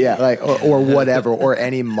 TMZ, or whatever, or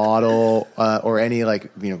any model, or any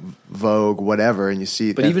Vogue, whatever, and you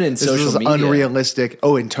see. But even in social media, unrealistic.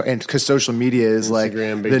 Oh, and because social media is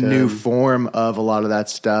Instagram, like the new form of a lot of that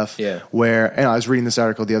stuff. Yeah. Where, and I was reading this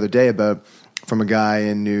article the other day from a guy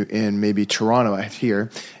in maybe Toronto here,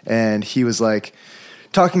 and he was like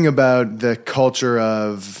talking about the culture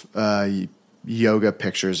of yoga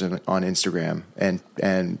pictures on Instagram and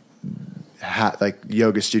like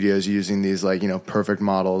yoga studios using these perfect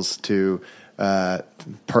models to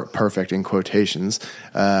perfect in quotations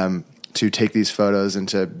to take these photos and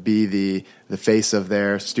to be the face of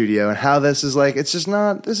their studio, and how this is like it's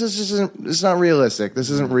not realistic. This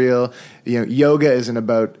isn't real. Yoga isn't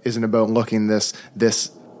about looking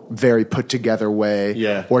this very put together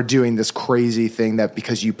way, or doing this crazy thing that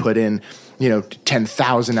because you put in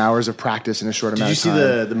 10,000 hours of practice in a short amount of time. Did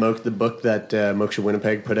you see the book that Moksha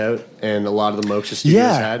Winnipeg put out, and a lot of the Moksha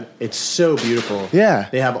studios had? It's so beautiful. Yeah,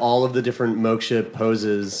 they have all of the different Moksha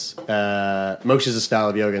poses. Moksha is a style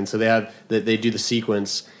of yoga, and so they do the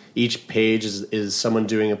sequence. Each page is someone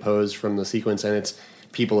doing a pose from the sequence, and it's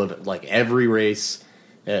people of like every race,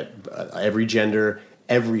 every gender,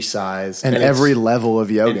 every size, and every level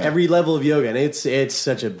of yoga. And it's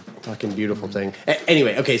such a fucking beautiful thing.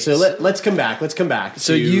 Anyway, okay, so let's come back.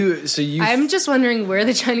 So you. I'm just wondering where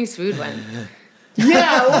the Chinese food went.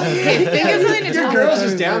 Yeah, well, think of something to your girl's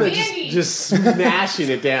just down there, just smashing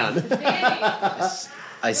it down.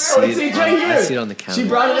 I see it. It's right here. I see it on the counter. She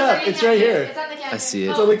brought it up. It's right here. It's on the counter. I see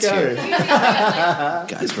it. It's on the counter.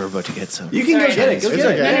 Guys, we're about to get some. You can go get it. Go get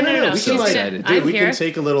it. No. I'm so excited. I'm we here. can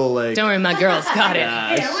take a little Don't worry, my girl's got it.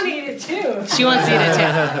 Hey, I want to eat it too. She wants to eat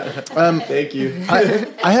it too. Thank you.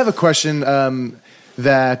 I have a question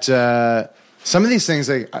that some of these things,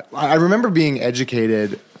 like I remember being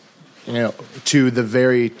educated, to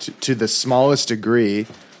the smallest degree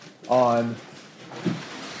on.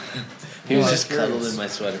 He was just cuddled in my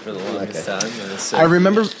sweater for the longest time. So I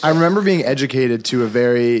remember being educated to a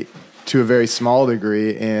very small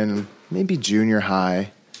degree in maybe junior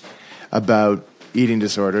high about eating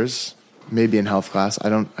disorders, maybe in health class.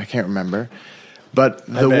 I can't remember. But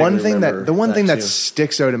the one thing that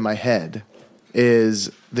sticks out in my head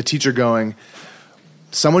is the teacher going,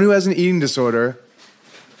 someone who has an eating disorder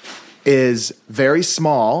is very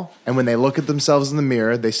small, and when they look at themselves in the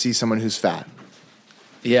mirror, they see someone who's fat.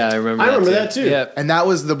 Yeah, I remember that too. Yeah. And that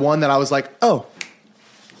was the one that I was like, oh,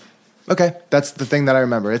 okay. That's the thing that I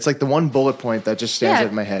remember. It's like the one bullet point that just stands out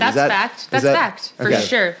in my head. That's fact. That's fact, for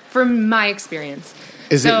sure, from my experience.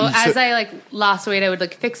 As I lost weight, I would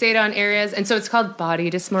fixate on areas, and so it's called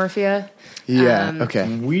body dysmorphia. Yeah,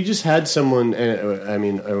 okay. We just had someone, I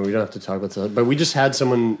mean, we don't have to talk about this, but we just had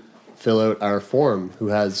someone fill out our form who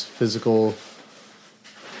has physical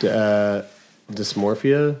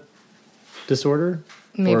dysmorphia disorder.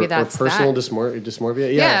 Maybe that's or personal that.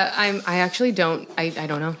 Dysmorphia. Yeah, I actually don't. I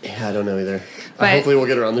don't know. Yeah, I don't know either. But hopefully we'll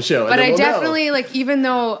get her on the show. But I definitely even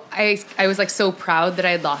though I was so proud that I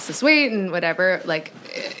had lost this weight and whatever,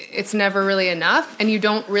 it's never really enough, and you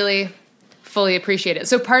don't really fully appreciate it.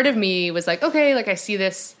 So part of me was like, okay, like I see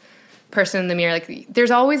this person in the mirror, like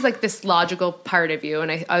there's always like this logical part of you,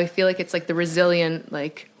 and I feel like it's like the resilient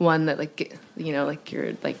like one that like, you know, like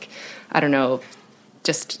you're like, I don't know,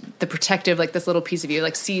 just the protective, like this little piece of you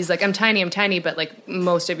like sees like I'm tiny, but like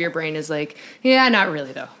most of your brain is like, yeah, not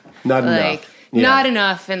really though, not like, enough. Yeah. Not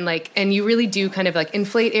enough, and like, and you really do kind of like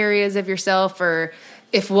inflate areas of yourself, or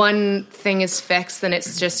if one thing is fixed, then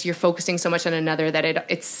it's just you're focusing so much on another that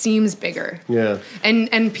it seems bigger. Yeah.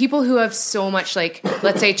 And people who have so much like,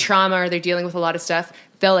 let's say trauma, or they're dealing with a lot of stuff,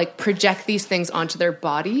 they'll like project these things onto their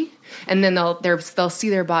body, and then they'll see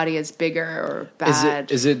their body as bigger or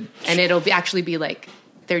bad. Is it? And it'll actually be like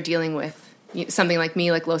they're dealing with something like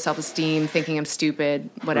me, like low self-esteem, thinking I'm stupid,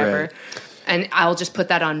 whatever. Right. And I'll just put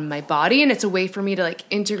that on my body, and it's a way for me to like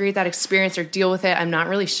integrate that experience or deal with it. I'm not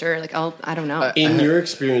really sure. Like I don't know. In your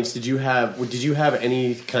experience, did you have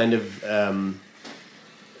any kind of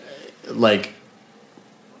like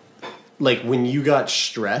when you got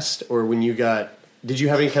stressed, or did you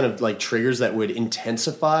have any kind of like triggers that would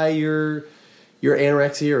intensify your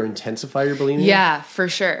anorexia or intensify your bulimia? Yeah, for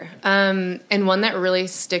sure. And one that really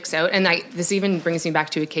sticks out, and this even brings me back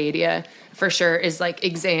to Acadia, for sure, is like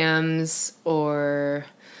exams, or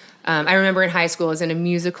I remember in high school I was in a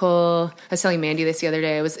musical. I was telling Mandy this the other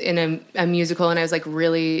day. I was in a musical, and I was like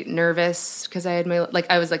really nervous because I had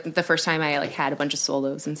I was like the first time I like had a bunch of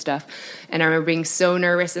solos and stuff, and I remember being so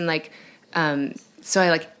nervous, and like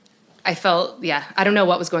so I felt, I don't know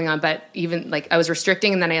what was going on, but even like I was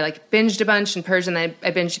restricting, and then I like binged a bunch and purged, and then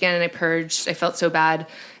I binged again and I purged. I felt so bad,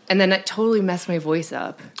 and then that totally messed my voice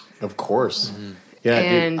up. Of course. Mm-hmm. Yeah,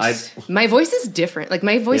 and dude, my voice is different. Like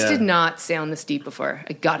my voice did not sound this deep before,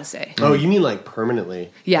 I gotta say. Oh, you mean like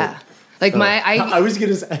permanently? Yeah. I was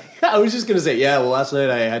just gonna say, yeah, well, last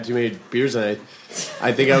night I had too many beers, and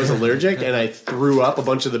I think I was allergic, and I threw up a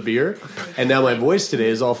bunch of the beer, and now my voice today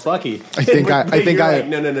is all fucky. I think no.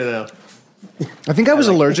 I think I was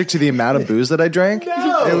allergic to the amount of booze that I drank.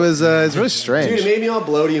 No. It was it's really strange. Dude, it made me all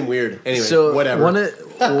bloaty and weird. Anyway, so whatever. One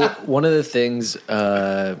of the things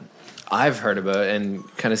I've heard about, and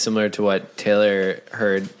kind of similar to what Taylor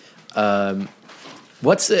heard,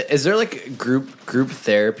 is there like group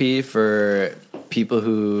therapy for people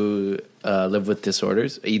who live with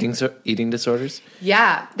disorders, eating disorders?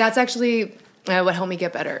 Yeah, that's actually what helped me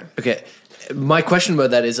get better. Okay. My question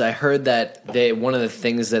about that is, I heard that one of the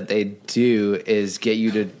things that they do is get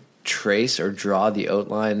you to trace or draw the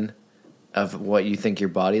outline of what you think your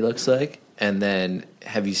body looks like, and then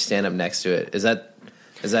have you stand up next to it. Is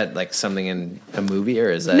that like something in a movie, or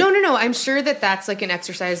is that... No. I'm sure that's like an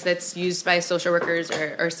exercise that's used by social workers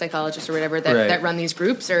or psychologists or whatever that run these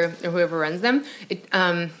groups, or whoever runs them.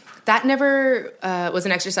 That never was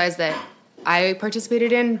an exercise that I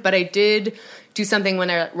participated in, but I did do something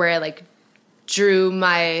where I like drew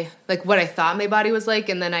my, like what I thought my body was like,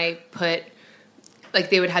 and then I put, like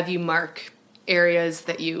they would have you mark areas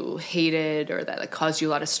that you hated or that like caused you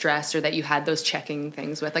a lot of stress, or that you had those checking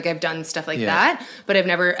things with. Like I've done stuff like that, but I've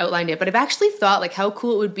never outlined it. But I've actually thought like how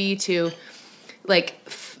cool it would be to like,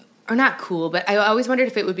 or not cool, but I always wondered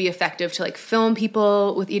if it would be effective to like film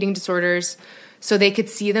people with eating disorders so they could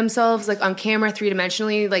see themselves like on camera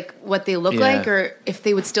 3-dimensionally, like what they look like, or if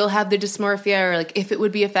they would still have the dysmorphia, or like if it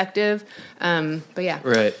would be effective. But yeah.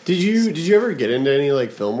 Right. Did you ever get into any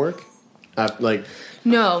like film work?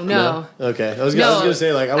 No. Okay. I was gonna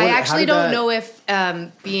say like I actually don't know if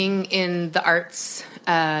being in the arts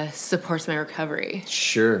supports my recovery.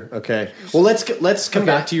 Sure. Okay. Well, let's come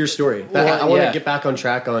back to your story. I want to get back on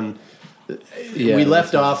track on. Yeah, we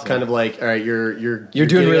left off kind of like, all right, you're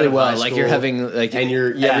doing really well. Like you're having like, and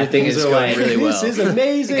everything is going really well. This is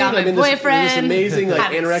amazing. I got my boyfriend. This amazing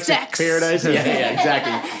like anorexic sex. Paradise. Yeah,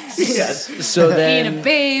 exactly. Yes. So then being a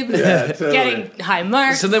babe, getting high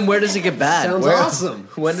marks. So then, where does it get bad? Sounds awesome.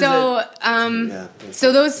 When so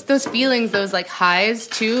those feelings, those like highs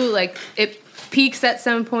too, like it peaks at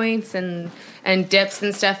some points and dips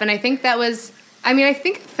and stuff. And I think I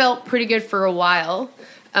think it felt pretty good for a while.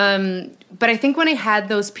 But I think when I had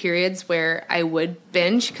those periods where I would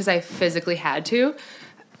binge because I physically had to,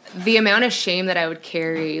 the amount of shame that I would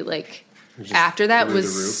carry like after that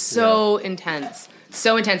was so intense.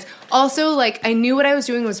 So intense. Also, like I knew what I was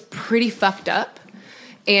doing was pretty fucked up,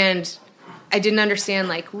 and I didn't understand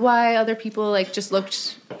like why other people like just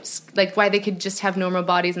looked like why they could just have normal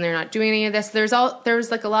bodies and they're not doing any of this. There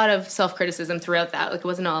was like a lot of self-criticism throughout that. Like it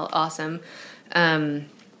wasn't all awesome.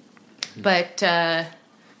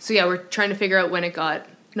 So yeah, we're trying to figure out when it got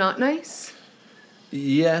not nice.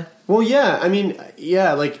 Yeah. Well, yeah. I mean,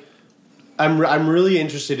 yeah. Like, I'm really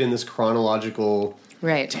interested in this chronological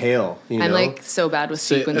tail. I'm like so bad with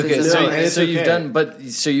sequences. So you've done,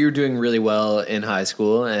 so you're doing really well in high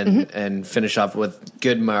school and finish off with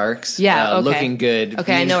good marks. Yeah, looking good.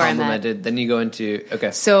 Okay, I know where I'm at. Then you go into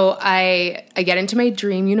So I get into my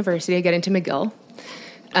dream university. I get into McGill.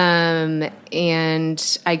 And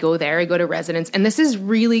I go there, I go to residence. And this is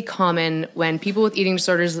really common when people with eating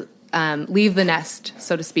disorders leave the nest,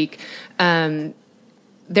 so to speak. Their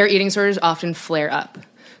eating disorders often flare up.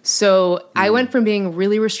 So I went from being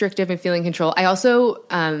really restrictive and feeling control. I also,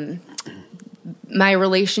 my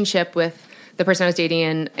relationship with the person I was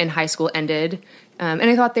dating in high school ended. And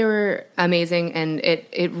I thought they were amazing, and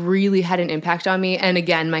it really had an impact on me. And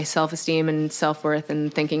again, my self-esteem and self-worth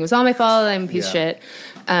and thinking it was all my fault, I'm a piece of shit.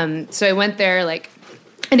 So I went there, I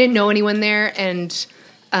didn't know anyone there, and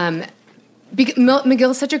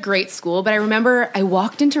McGill is such a great school, but I remember I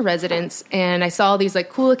walked into residence, and I saw all these,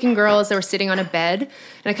 cool-looking girls that were sitting on a bed, and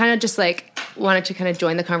I kind of just, wanted to kind of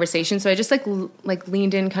join the conversation. So I just,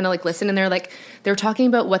 leaned in, kind of, listened, and they were talking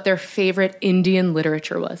about what their favorite Indian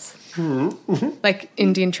literature was. Mm-hmm.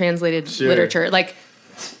 Indian translated literature.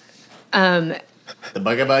 The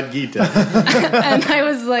Bhagavad Gita. And I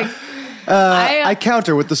was I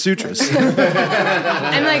counter with the sutras.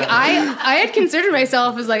 And I had considered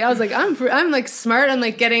myself as I'm smart. I'm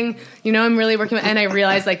getting, I'm really working. And I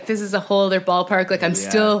realized this is a whole other ballpark. I'm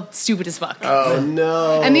still stupid as fuck. Oh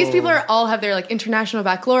no. And these people all have their international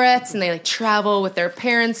baccalaureates, and they travel with their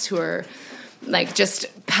parents who are just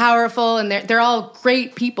powerful, and they're all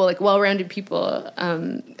great people, well-rounded people.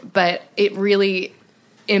 But it really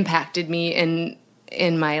impacted me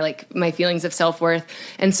in my my feelings of self-worth.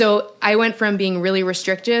 And so I went from being really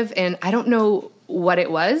restrictive, and I don't know what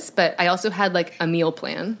it was, but I also had a meal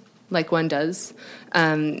plan, one does.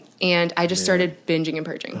 And I just started binging and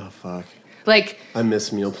purging. Oh, fuck. I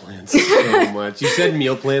miss meal plans so much. You said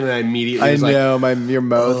meal plan, and I immediately was your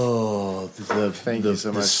mouth. Oh, thank you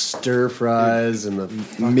so much. The stir fries and the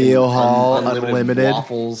meal hall, unlimited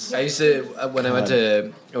waffles. I used to when I went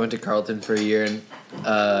to Carleton for a year, and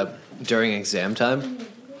during exam time,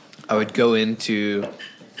 I would go into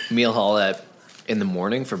meal hall in the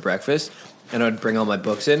morning for breakfast, and I would bring all my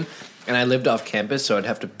books in. And I lived off campus, so I'd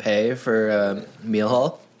have to pay for meal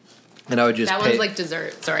hall. And I would just that pay. one's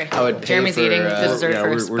dessert. Sorry, I would pay Jeremy's for, eating the dessert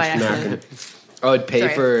first we're by accident. I would pay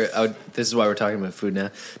this is why we're talking about food now.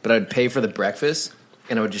 But I would pay for the breakfast,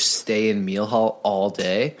 and I would just stay in meal hall all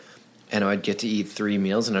day, and I would get to eat 3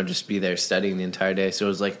 meals, and I'd just be there studying the entire day. So it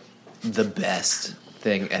was the best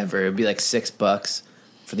thing ever. It'd be $6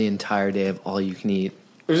 for the entire day of all you can eat.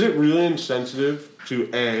 Is it really insensitive to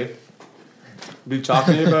be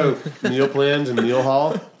talking about meal plans and meal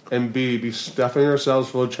hall, and be stuffing ourselves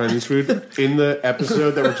full of Chinese food in the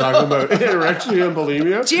episode that we're talking about anorexia and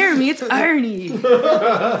bulimia? Jeremy, it's irony.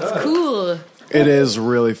 It's cool. It is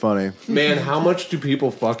really funny. Man, how much do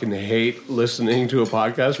people fucking hate listening to a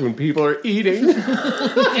podcast when people are eating?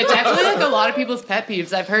 It's actually a lot of people's pet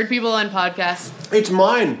peeves. I've heard people on podcasts. It's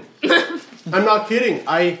mine. I'm not kidding.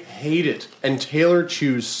 I hate it. And Taylor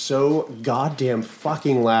chews so goddamn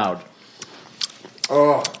fucking loud.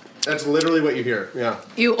 Oh, that's literally what you hear. Yeah.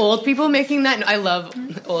 You old people making that? I love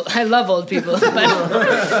old people.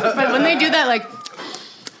 But when they do that,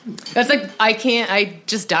 that's I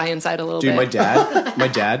just die inside a little bit. Dude, my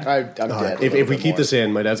dad. I'm dead. If we keep this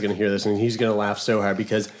in, my dad's going to hear this, and he's going to laugh so hard,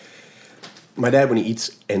 because my dad, when he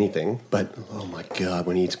eats anything, but, oh my God,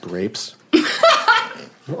 when he eats grapes,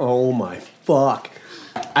 oh my fuck.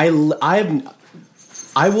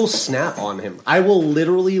 I will snap on him. I will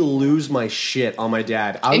literally lose my shit on my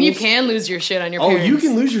dad. You can lose your shit on your parents. Oh, you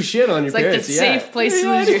can lose your shit on your parents. It's the safe place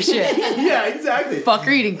to lose your shit. Yeah, exactly.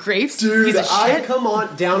 Fucker eating grapes? Dude, I come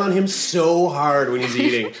down on him so hard when he's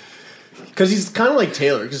eating. Because he's kind of like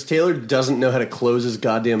Taylor. Because Taylor doesn't know how to close his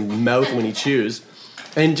goddamn mouth when he chews.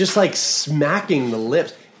 And just smacking the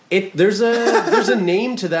lips. There's a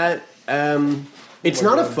name to that. It's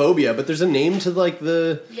not a phobia, but there's a name to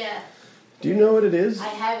the... Yeah. Do you know what it is? I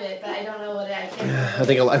have it, but I don't know what it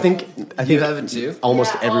is. I think you have it too.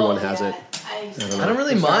 Almost everyone has it. I don't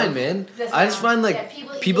really mind, man. I just find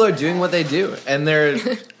people are doing what they do, and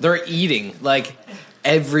they're eating.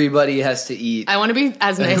 Everybody has to eat. I want to be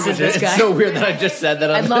as nice as this guy. It's so weird that I just said that.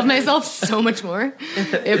 I'd love myself so much more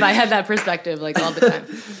if I had that perspective all the time.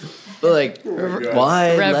 But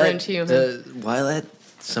why reverent human? Why let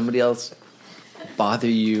somebody else bother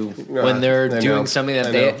you when they're doing something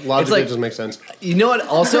that they logically doesn't make sense? You know what?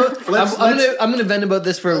 Also, I'm gonna vent about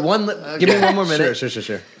this for one. Give me one more minute.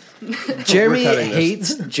 Sure. Jeremy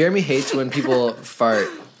hates when people fart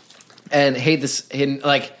and hate this. Let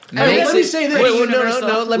me say this.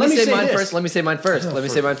 Let me say mine first. Let me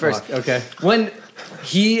say mine first. Okay.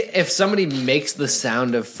 If somebody makes the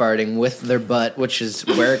sound of farting with their butt, which is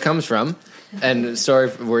where it comes from, and sorry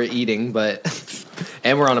if we're eating, but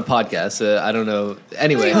and we're on a podcast, so I don't know.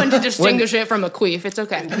 Anyway, you want to distinguish it from a queef? It's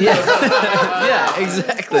okay. Yeah,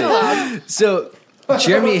 exactly. So,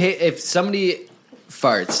 Jeremy, if somebody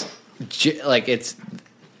farts,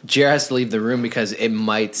 Jer has to leave the room because it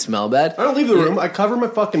might smell bad. I don't leave the room. I cover my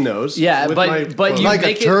fucking nose. Yeah, but you like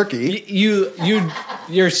make a turkey.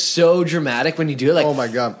 You're so dramatic when you do it. Like, oh my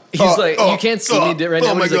god, he's you can't see me do it right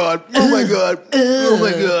now. Oh my god, oh my god, oh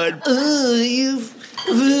my god.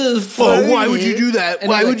 Why would you do that?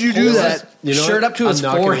 Why would you do that? Shirt up to his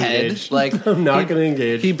forehead. Like I'm not going to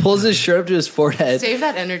engage. He pulls his shirt up to his forehead. Save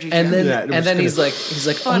that energy. And then he's like,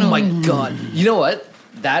 oh my god. You know what?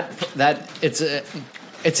 That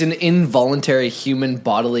it's an involuntary human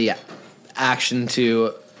bodily action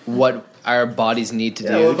to what our bodies need to do.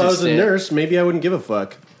 Well, if I was a nurse, maybe I wouldn't give a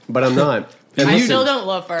fuck, but I'm not. I still don't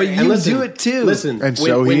love farting. But you do it too. Listen, and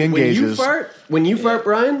so he engages. When you fart,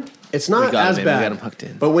 Brian, it's not as bad. We got him hooked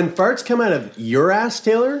in. But when farts come out of your ass,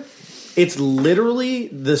 Taylor, it's literally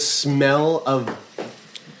the smell of.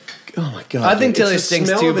 Oh my god! I think Taylor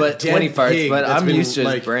stinks too, but when he farts, but I'm used to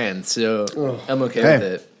his brand, so I'm okay with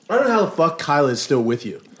it. I don't know how the fuck Kyle is still with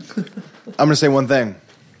you. I'm going to say one thing.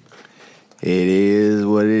 It is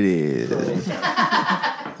what it is. All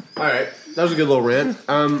right. That was a good little rant.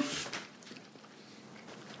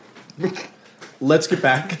 Let's get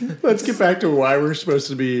back to why we're supposed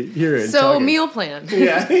to be here. So, meal plan.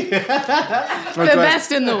 Yeah. The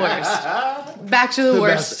best and the worst. Back to the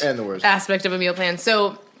worst, best and the worst aspect of a meal plan.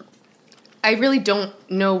 So, I really don't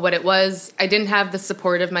know what it was. I didn't have the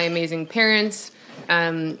support of my amazing parents.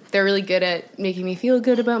 They're really good at making me feel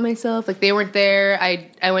good about myself. Like, they weren't there.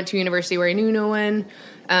 I went to university where I knew no one.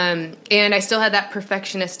 And I still had that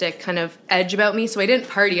perfectionistic kind of edge about me. So I didn't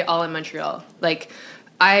party at all in Montreal. Like,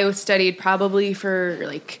 I studied probably for,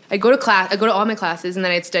 like, I'd go to all my classes, and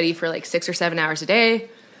then I'd study for, like, 6 or 7 hours a day.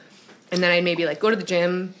 And then I'd maybe, like, go to the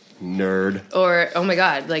gym. Nerd. Or, oh my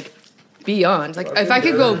God, like, beyond. Like, if I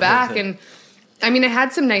could go back and, I mean, I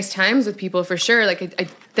had some nice times with people for sure. Like,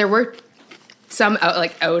 there were some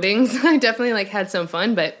outings. I definitely like had some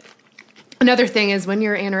fun, but another thing is when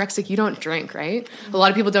you're anorexic, you don't drink, right? A lot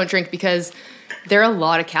of people don't drink because there are a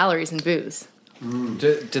lot of calories in booze.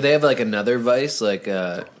 Do they have like another vice, like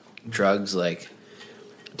drugs? Like,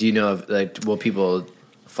 do you know of, like, will people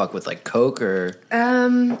fuck with like coke or?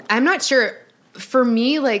 I'm not sure. For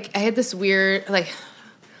me, like, I had this weird, like,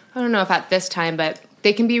 I don't know if at this time, but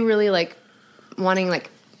they can be really like wanting like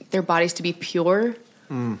their bodies to be pure.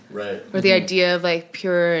 Right. Or the idea of like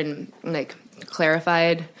pure and like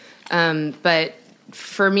clarified. But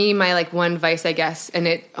for me, my like one vice, I guess,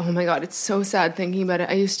 and oh my God, it's so sad thinking about it.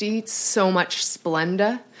 I used to eat so much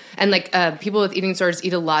Splenda. And like people with eating disorders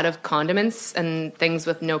eat a lot of condiments and things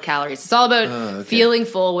with no calories. It's all about feeling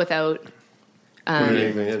full without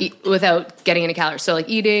without getting any calories. So like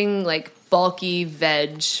eating like bulky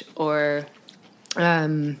veg or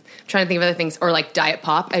trying to think of other things, or like Diet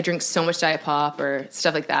Pop. I drink so much Diet Pop or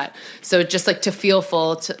stuff like that. So just like to feel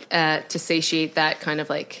full, to satiate that kind of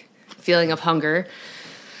like feeling of hunger.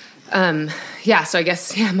 So I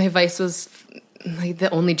guess my vice was like the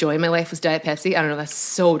only joy in my life was Diet Pepsi. I don't know. That's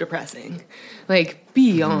so depressing, like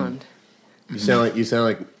beyond. You sound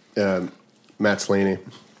like Matt Slaney,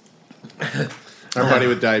 our buddy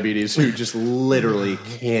with diabetes, who just literally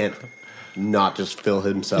can't not just fill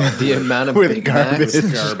himself the amount of with Big garbage.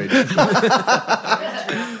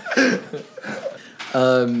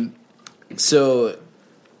 So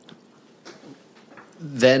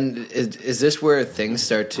then is this where things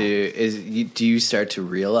start to do you start to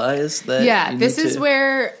realize that? Yeah, this is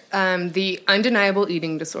where the undeniable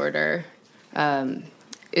eating disorder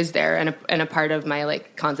is there and a part of my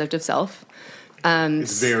like concept of self.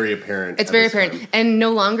 It's very apparent. It's very apparent, and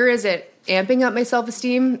no longer is it amping up my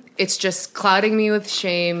self-esteem. It's just clouding me with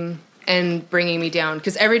shame and bringing me down.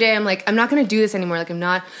 Because every day I'm like, I'm not going to do this anymore. Like,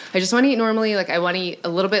 I just want to eat normally. Like, I want to eat a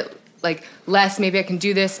little bit like less. Maybe I can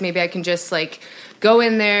do this. Maybe I can just like go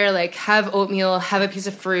in there, like have oatmeal, have a piece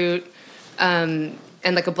of fruit, and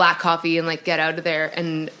like a black coffee, and like get out of there.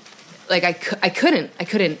 And like I couldn't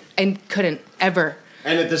ever.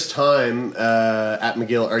 And at this time at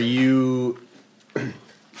McGill,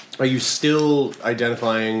 are you still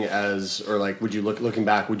identifying as, or like, would you looking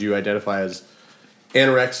back, would you identify as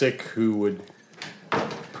anorexic who would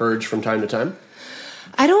purge from time to time?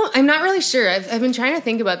 I'm not really sure. I've been trying to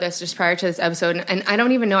think about this just prior to this episode, and I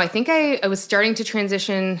don't even know. I think I was starting to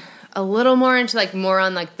transition a little more into like more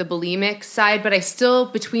on like the bulimic side, but I still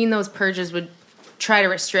between those purges would try to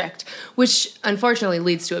restrict, which unfortunately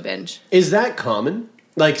leads to a binge. Is that common?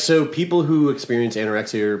 Like, so people who experience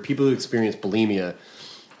anorexia or people who experience bulimia,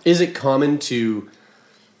 is it common to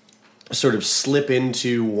sort of slip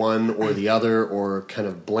into one or the other or kind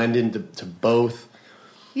of blend into both?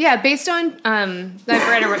 Yeah, based on, I've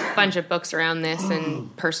read a bunch of books around this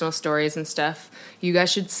and personal stories and stuff. You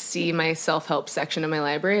guys should see my self-help section of my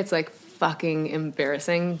library. It's like fucking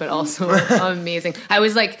embarrassing, but also amazing. I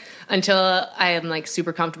was like, until I am like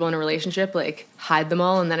super comfortable in a relationship, like hide them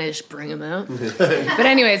all and then I just bring them out. But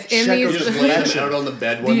anyways, in these, out on the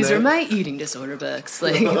bed one these day. are my eating disorder books,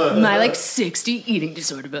 like my like 60 eating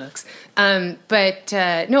disorder books. But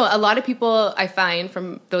no, a lot of people I find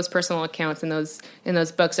from those personal accounts in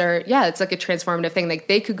those books are, yeah, it's like a transformative thing. Like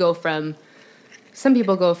they could go from, some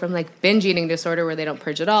people go from like binge eating disorder where they don't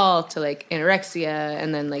purge at all to like anorexia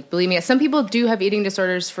and then like bulimia. Some people do have eating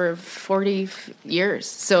disorders for 40 years.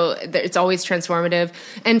 So it's always transformative.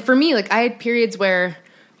 And for me, like I had periods where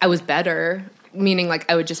I was better, meaning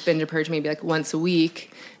like I would just binge or purge maybe like once a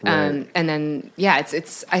week. Right. And then, yeah,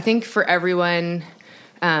 it's, I think for everyone,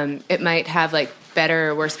 it might have like better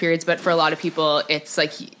or worse periods, but for a lot of people, it's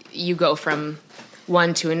like you go from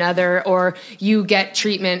one to another, or you get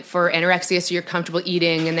treatment for anorexia so you're comfortable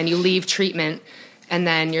eating, and then you leave treatment and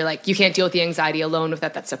then you're like, you can't deal with the anxiety alone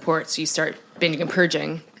without that support, so you start binging and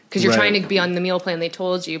purging because you're trying to be on the meal plan they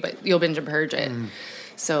told you, but you'll binge and purge it.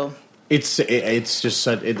 So it's just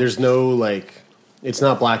such, there's no like, it's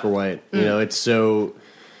not black or white, you know, it's so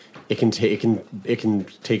it can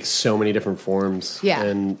take so many different forms. Yeah.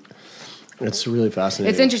 And it's really fascinating.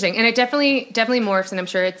 It's interesting, and it definitely morphs, and I'm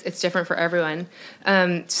sure it's different for everyone.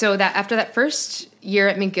 So that after that first year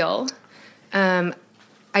at McGill,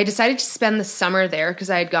 I decided to spend the summer there because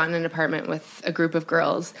I had gotten an apartment with a group of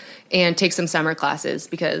girls and take some summer classes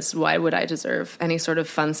because why would I deserve any sort of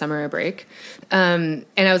fun summer break? And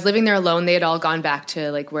I was living there alone. They had all gone back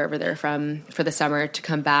to like wherever they're from for the summer to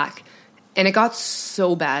come back. And it got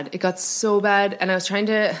so bad. And I was trying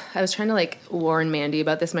to like warn Mandy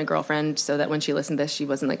about this, my girlfriend, so that when she listened to this, she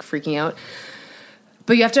wasn't like freaking out.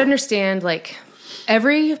 But you have to understand, like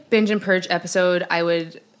every binge and purge episode,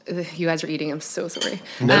 you guys are eating, I'm so sorry.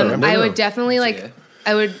 I would definitely like,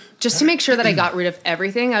 I would, just to make sure that I got rid of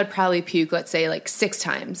everything, I would probably puke, let's say like 6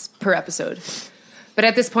 times per episode. But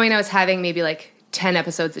at this point I was having maybe like 10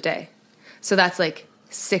 episodes a day. So that's like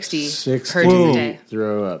 60 purges a day.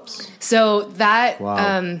 Throw-ups. So that,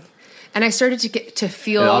 and I started to get to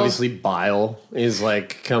feel... And obviously bile is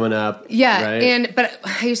like coming up. Yeah, right? But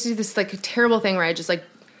I used to do this like terrible thing where I just like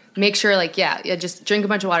make sure like, just drink a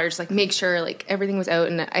bunch of water, just like make sure like everything was out.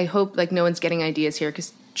 And I hope like no one's getting ideas here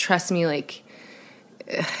because trust me, like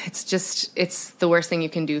it's the worst thing you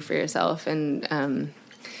can do for yourself. And,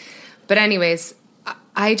 but anyways,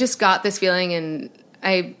 I just got this feeling, and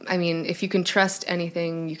I mean, if you can trust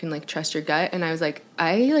anything, you can like trust your gut. And I was like,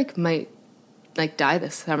 I like might like die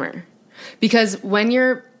this summer, because when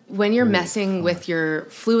you're messing with your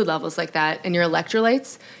fluid levels like that and your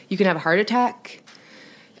electrolytes, you can have a heart attack.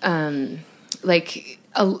 You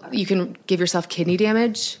can give yourself kidney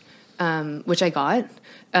damage, which I got,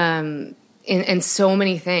 and so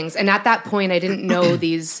many things. And at that point I didn't know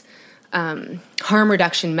these, harm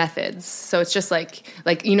reduction methods. So it's just like,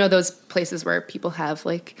 you know, those places where people have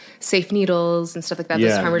like safe needles and stuff like that,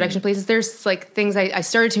 those harm reduction places. There's like things I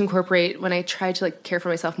started to incorporate when I tried to like care for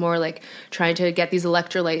myself more, like trying to get these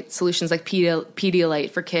electrolyte solutions like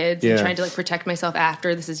Pedialyte for kids and trying to like protect myself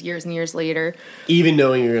after. This is years and years later. Even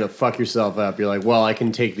knowing you're going to fuck yourself up, you're like, well, I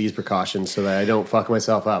can take these precautions so that I don't fuck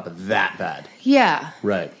myself up that bad. Yeah.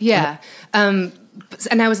 Right. Yeah. And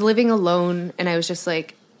I was living alone, and I was just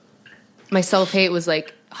like, my self-hate was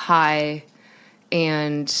like high,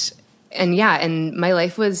 and my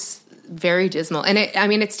life was very dismal. And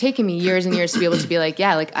it's taken me years and years to be able to be like,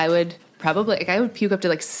 yeah, like I would puke up to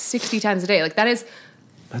like 60 times a day. Like that's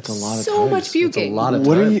a lot of so much puking. That's a lot of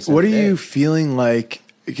times. What are you feeling like?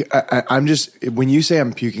 I'm just, when you say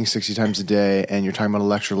I'm puking 60 times a day and you're talking about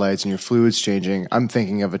electrolytes and your fluids changing, I'm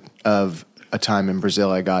thinking of a time in Brazil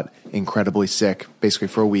I got incredibly sick basically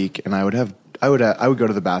for a week, and I would go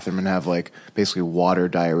to the bathroom and have like basically water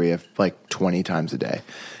diarrhea like 20 times a day.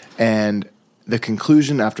 And the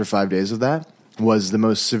conclusion after 5 days of that was the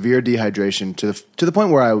most severe dehydration to the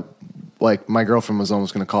point where my girlfriend was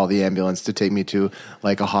almost going to call the ambulance to take me to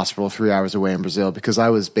like a hospital 3 hours away in Brazil, because I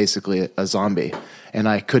was basically a zombie and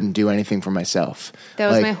I couldn't do anything for myself.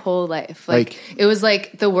 That was my whole life. Like it was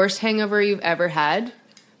like the worst hangover you've ever had,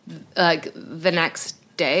 like the next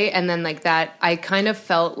day. And then like that, I kind of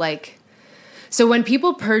felt like, So when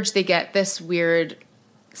people purge, they get this weird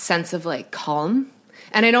sense of like calm.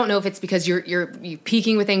 And I don't know if it's because you're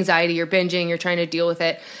peaking with anxiety, you're binging, you're trying to deal with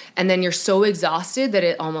it, and then you're so exhausted that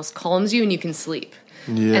it almost calms you and you can sleep.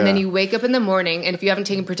 Yeah. And then you wake up in the morning, and if you haven't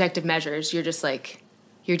taken protective measures, you're just like,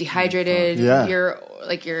 you're dehydrated. Yeah.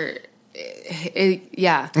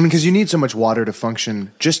 Yeah. I mean, because you need so much water to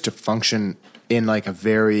function in like a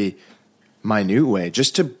very minute way,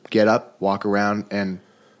 just to get up, walk around, and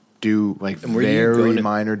do like very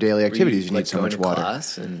minor daily activities. You need so much water.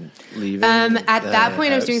 Class and leaving at that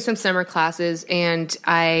point, I was doing some summer classes, and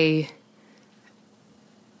I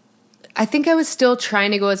think I was still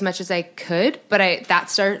trying to go as much as I could, but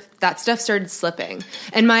that stuff started slipping.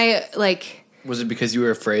 And my like, was it because you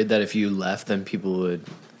were afraid that if you left, then people would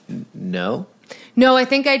know? No, I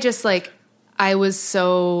think I just like, I was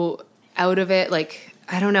so out of it. Like,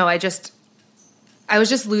 I don't know. I was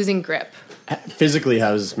just losing grip. Physically,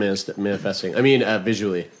 how is this manifesting? I mean,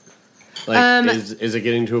 visually. Like, is it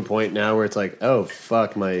getting to a point now where it's like, oh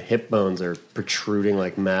fuck, my hip bones are protruding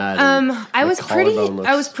like mad? I was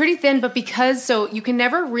pretty thin, but so you can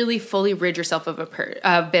never really fully rid yourself of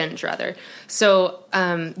a binge, rather. So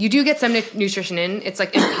you do get some nutrition in. It's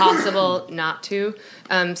like impossible not to.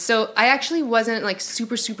 So I actually wasn't like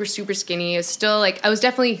super, super, super skinny. I was still like, I was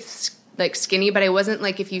definitely like skinny, but I wasn't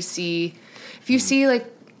like if you see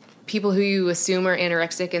like people who you assume are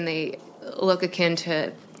anorexic and they look akin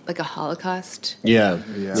to like a Holocaust. Yeah.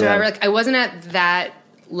 So I wasn't at that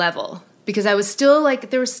level because I was still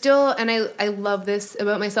like, there was still, and I love this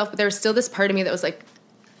about myself, but there was still this part of me that was like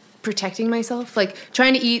protecting myself, like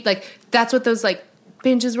trying to eat, like that's what those like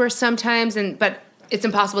binges were sometimes. But it's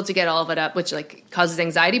impossible to get all of it up, which like causes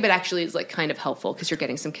anxiety, but actually is like kind of helpful because you're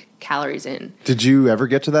getting some calories in. Did you ever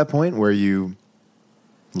get to that point where you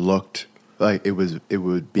looked like it would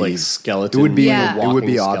be like skeleton? It would be it would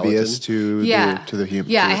be obvious to the human.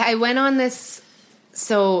 Yeah, I went on this.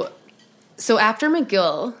 So after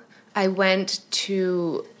McGill, I went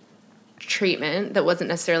to treatment that wasn't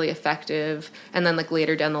necessarily effective, and then like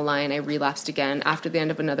later down the line, I relapsed again after the end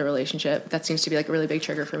of another relationship. That seems to be like a really big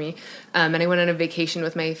trigger for me. And I went on a vacation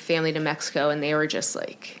with my family to Mexico, and they were just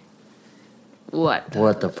like, what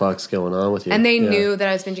the fuck's going on with you? And they knew that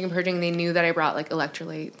I was binging and purging. They knew that I brought like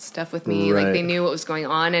electrolyte stuff with me. Right. Like they knew what was going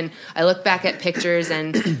on. And I look back at pictures,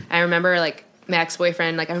 and I remember like my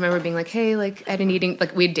ex-boyfriend, like I remember being like, hey, like I had an eating,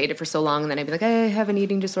 like we'd dated for so long, and then I'd be like, I have an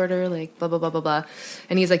eating disorder, like blah, blah, blah, blah, blah.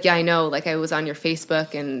 And he's like, yeah, I know. Like I was on your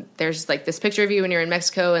Facebook, and there's like this picture of you when you're in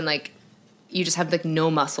Mexico, and like you just have like no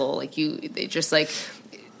muscle. Like it's just like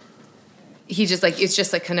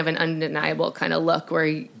kind of an undeniable kind of look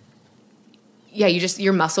where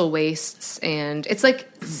your muscle wastes, and it's like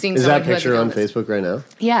seeing. Is that picture on Facebook right now?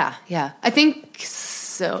 Yeah. I think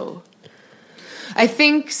so.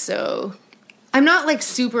 I'm not like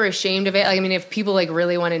super ashamed of it. Like, I mean, if people like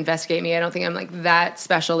really want to investigate me, I don't think I'm like that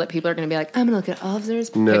special that people are going to be like, I'm going to look at all of Azura's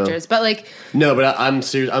pictures. But like, no, but I'm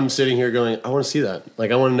sitting here going, I want to see that.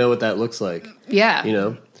 Like, I want to know what that looks like. Yeah, you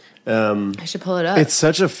know. I should pull it up. It's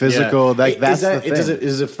such a physical. Like that's the thing.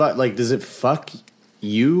 Does it fuck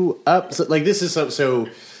you up? So, like this is so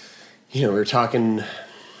you know, we were talking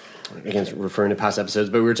again, referring to past episodes,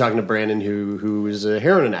 but we were talking to Brandon who is a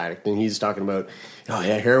heroin addict, and he's talking about, oh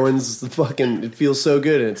yeah, heroin's fucking, it feels so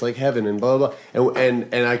good and it's like heaven and blah blah blah.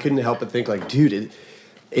 And I couldn't help but think like, dude,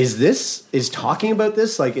 is talking about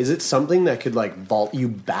this, like, is it something that could like vault you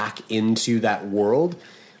back into that world?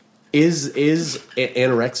 Is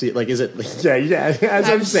anorexia, like, is it, yeah, as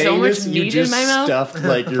I'm saying so this, you just stuffed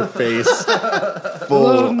like your face full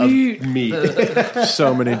of meat.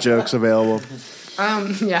 So many jokes available.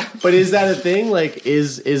 Yeah. But is that a thing? Like,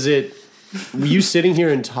 is it you sitting here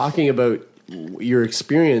and talking about your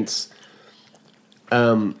experience?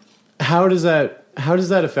 How does that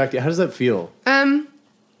affect you? How does that feel? No,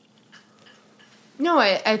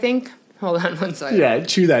 I think. Hold on one second. Yeah,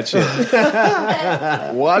 chew that shit.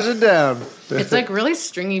 Wash it down. It's like really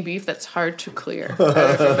stringy beef that's hard to clear out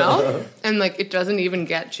of your mouth, and like it doesn't even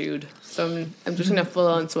get chewed. So I'm just gonna full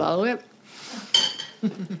on swallow it.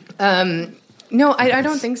 No, I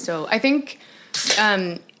don't think so. I think,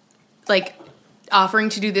 like, offering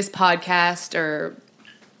to do this podcast or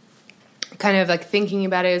kind of like thinking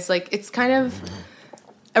about it is like, it's kind of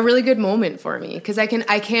a really good moment for me because I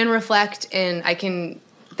can reflect, and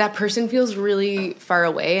that person feels really far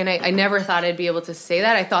away, and I never thought I'd be able to say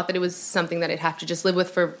that. I thought that it was something that I'd have to just live with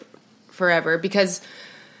for forever, because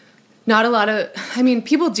not a lot of, I mean,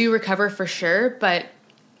 people do recover for sure, but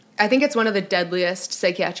I think it's one of the deadliest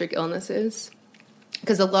psychiatric illnesses,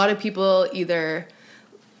 because a lot of people either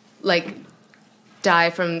like die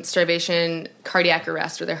from starvation, cardiac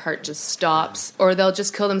arrest, where their heart just stops, or they'll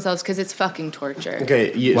just kill themselves because it's fucking torture.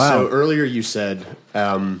 Okay, so earlier you said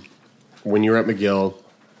when you were at McGill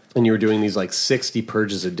and you were doing these like 60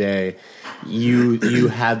 purges a day, you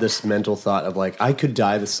had this mental thought of like, I could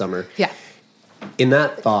die this summer. Yeah. In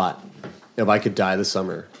that thought of I could die this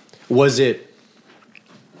summer, was it,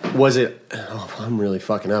 oh, I'm really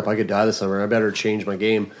fucking up, I could die this summer, I better change my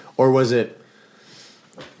game? Or was it,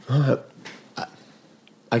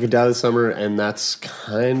 I could die this summer, and that's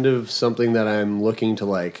kind of something that I'm looking to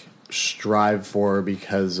like strive for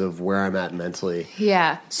because of where I'm at mentally?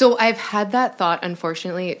 Yeah. So I've had that thought.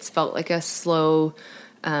 Unfortunately, it's felt like a slow,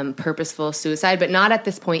 purposeful suicide, but not at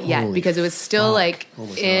this point yet, because it was still like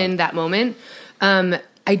in that moment.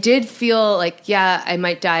 I did feel like, yeah, I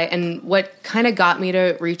might die. And what kind of got me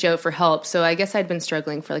to reach out for help, so I guess I'd been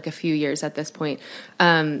struggling for like a few years at this point.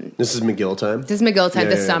 This is McGill time? This is McGill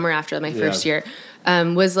time, summer after my first year.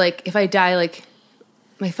 Was like, if I die, like,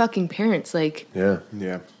 my fucking parents, like... Yeah.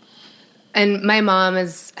 And my mom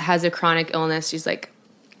has a chronic illness. She's like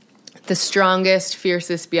the strongest,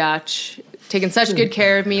 fiercest biatch, taking such good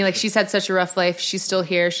care of me. Like, she's had such a rough life. She's still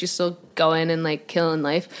here. She's still going and like killing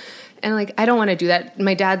life. And like, I don't want to do that.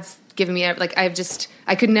 My dad's giving me like, I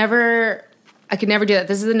could never do that.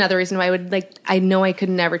 This is another reason why I know I could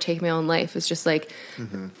never take my own life. It's just like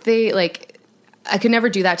I could never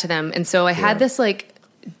do that to them. And so I had this like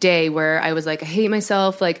day where I was like, I hate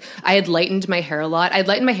myself. Like, I had lightened my hair a lot. I'd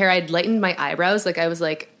lightened my hair. I'd lightened my eyebrows. Like, I was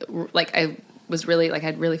like I was really like, I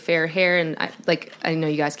had really fair hair, and I know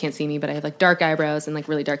you guys can't see me, but I have like dark eyebrows and like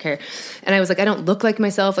really dark hair. And I was like, I don't look like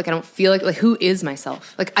myself. Like, I don't feel like who is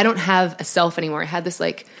myself? Like, I don't have a self anymore. I had this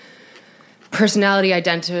like personality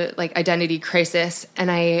identity crisis, and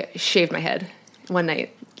I shaved my head one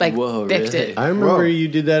night. Like, bicked it. I remember you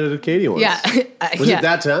did that at Acadia once. Yeah. Was it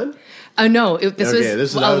that time? No, this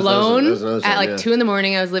was alone time, at like 2 a.m.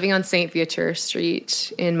 I was living on St. Viateur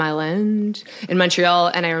Street in Myland in Montreal,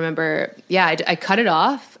 and I remember, I cut it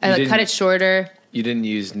off. I cut it shorter. You didn't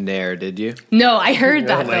use Nair, did you? No, I heard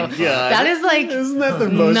that though. God. That is like, isn't that the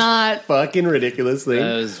most fucking ridiculous thing?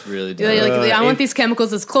 That was really dumb. Like, I want these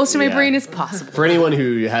chemicals as close to my brain as possible. For anyone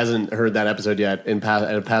who hasn't heard that episode yet, in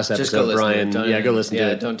a past episode, Brian, go listen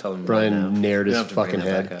to it. Don't tell him. Brian nared his fucking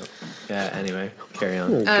head. Yeah. Anyway, carry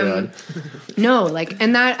on. Oh, God. No, like,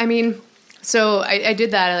 and that, I mean, so I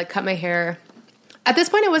did that. I like cut my hair. At this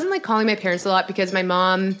point, I wasn't like calling my parents a lot, because my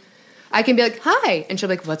mom, I can be like, hi, and she'll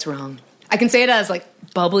be like, what's wrong? I can say it as like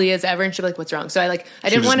bubbly as ever, and she'll be like, what's wrong? So I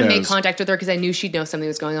didn't want to make contact with her, because I knew she'd know something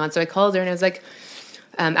was going on. So I called her, and I was like,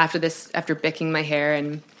 after bicking my hair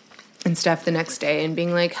and stuff the next day, and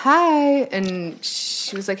being like, hi, and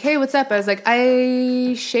she was like, hey, what's up? I was like,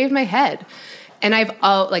 I shaved my head. And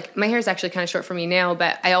my hair is actually kind of short for me now,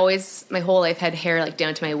 but I always, my whole life, had hair like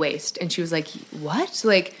down to my waist. And she was like, what?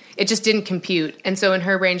 Like, it just didn't compute. And so in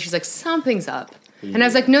her brain, she's like, something's up. Yeah. And I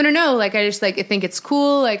was like, no. Like, I just like, I think it's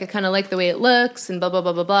cool. Like, I kind of like the way it looks, and blah, blah,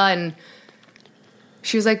 blah, blah, blah. And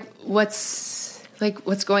she was like, what's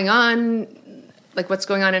going on? Like, what's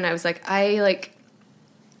going on? And I was like, a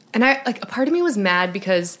part of me was mad,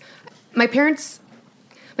 because my parents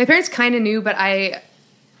kind of knew, but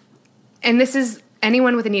and this is,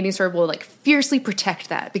 anyone with an eating disorder will like fiercely protect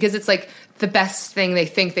that, because it's like the best thing they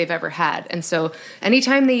think they've ever had. And so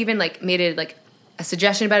anytime they even like made it like a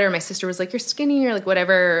suggestion about it, or my sister was like, you're skinny, or like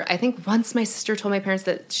whatever. I think once my sister told my parents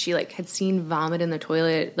that she like had seen vomit in the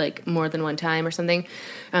toilet like more than one time or something.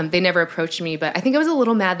 They never approached me, but I think I was a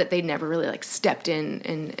little mad that they never really like stepped in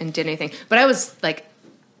and did anything. But I was like,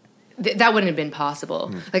 that wouldn't have been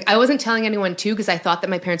possible. Like, I wasn't telling anyone too, because I thought that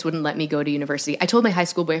my parents wouldn't let me go to university. I told my high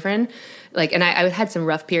school boyfriend, like, and I had some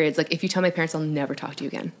rough periods. Like, if you tell my parents, I'll never talk to you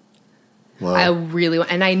again. Wow. I really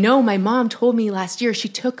want, and I know my mom told me last year, she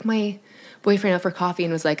took my boyfriend out for coffee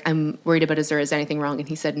and was like, I'm worried about Azura. Is anything wrong? And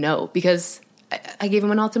he said no, because I gave him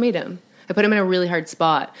an ultimatum. I put him in a really hard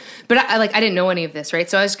spot. But I didn't know any of this, right?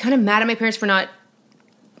 So I was kind of mad at my parents for not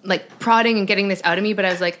like prodding and getting this out of me, but I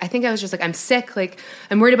was like, I think I was just like, I'm sick, like,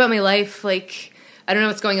 I'm worried about my life, like, I don't know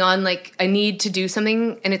what's going on, like, I need to do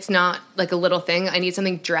something, and it's not like a little thing, I need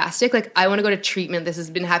something drastic, like, I want to go to treatment, this has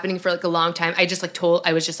been happening for like a long time. I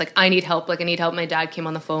was just like, I need help, like, I need help. My dad came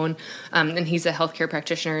on the phone, and he's a healthcare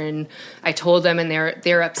practitioner, and I told them, and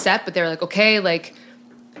they're upset, but they're like, okay, like,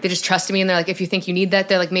 they just trusted me, and they're like, if you think you need that,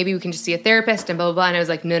 they're like, maybe we can just see a therapist, and blah, blah, blah, and I was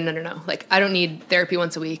like, no, like, I don't need therapy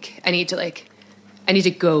once a week, I need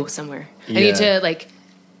to go somewhere. Yeah. I need to, like,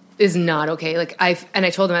 is not okay. Like, I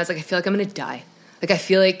told them, I was like, I feel like I'm going to die. Like, I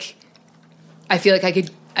feel like I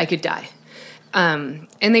could die. And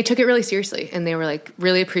they took it really seriously, and they were like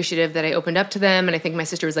really appreciative that I opened up to them. And I think my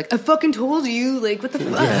sister was like, "I fucking told you, like, what the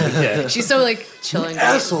fuck?" Yeah. She's so like chilling,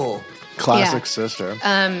 asshole, classic sister.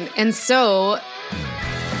 And so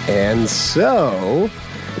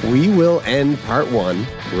we will end part 1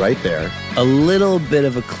 right there. A little bit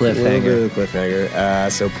of a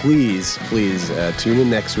cliffhanger. So please tune in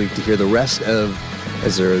next week to hear the rest of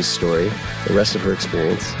Azura's story, the rest of her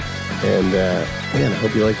experience. And man, I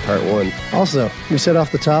hope you liked part 1. Also, we said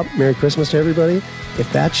off the top, Merry Christmas to everybody.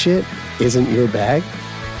 If that shit isn't your bag,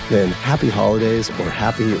 then happy holidays or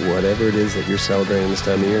happy whatever it is that you're celebrating this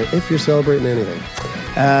time of year, if you're celebrating anything.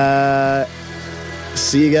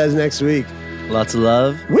 See you guys next week. Lots of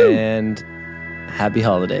love. Woo! And happy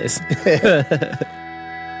holidays.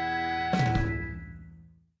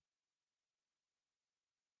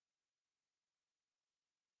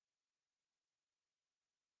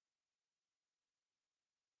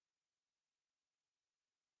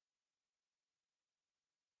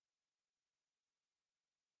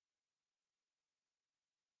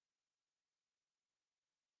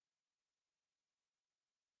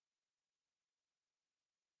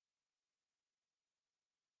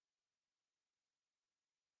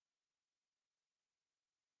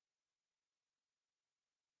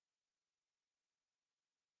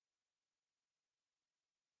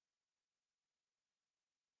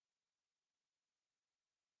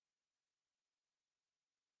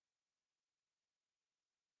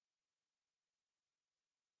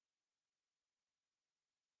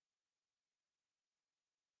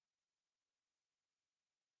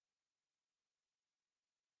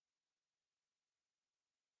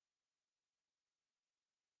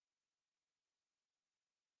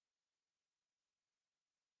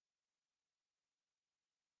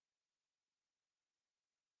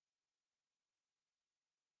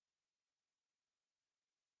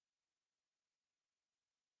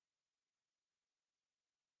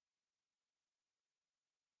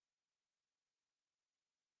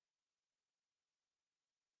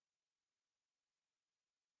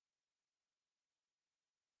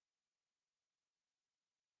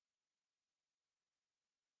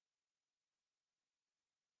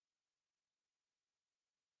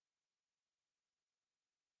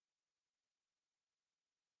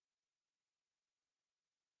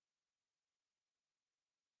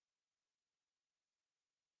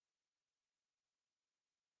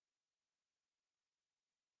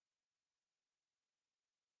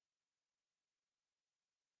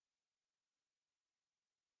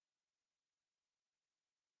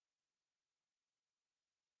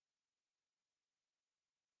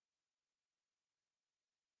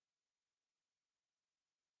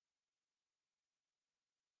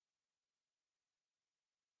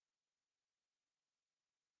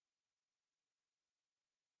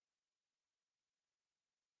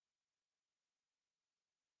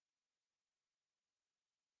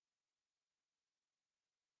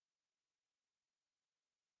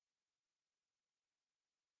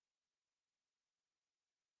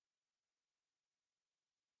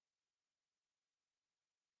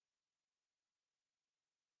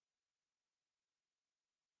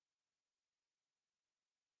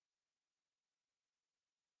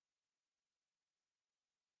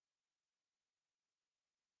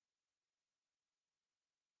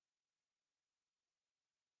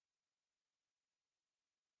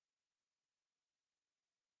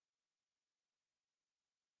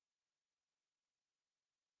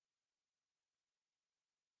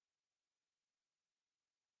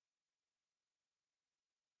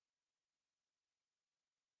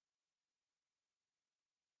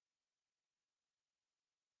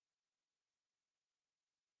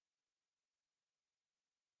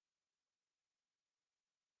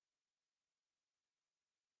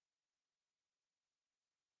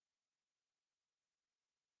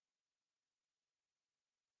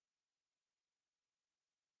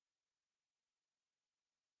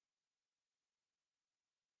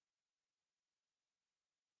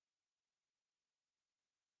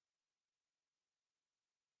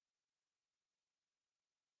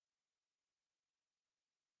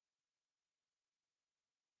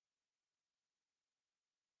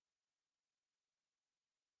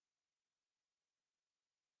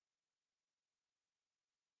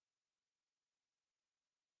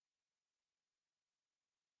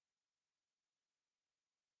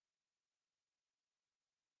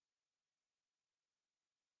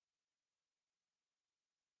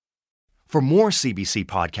 For more CBC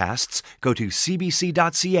podcasts, go to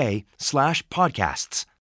cbc.ca/podcasts.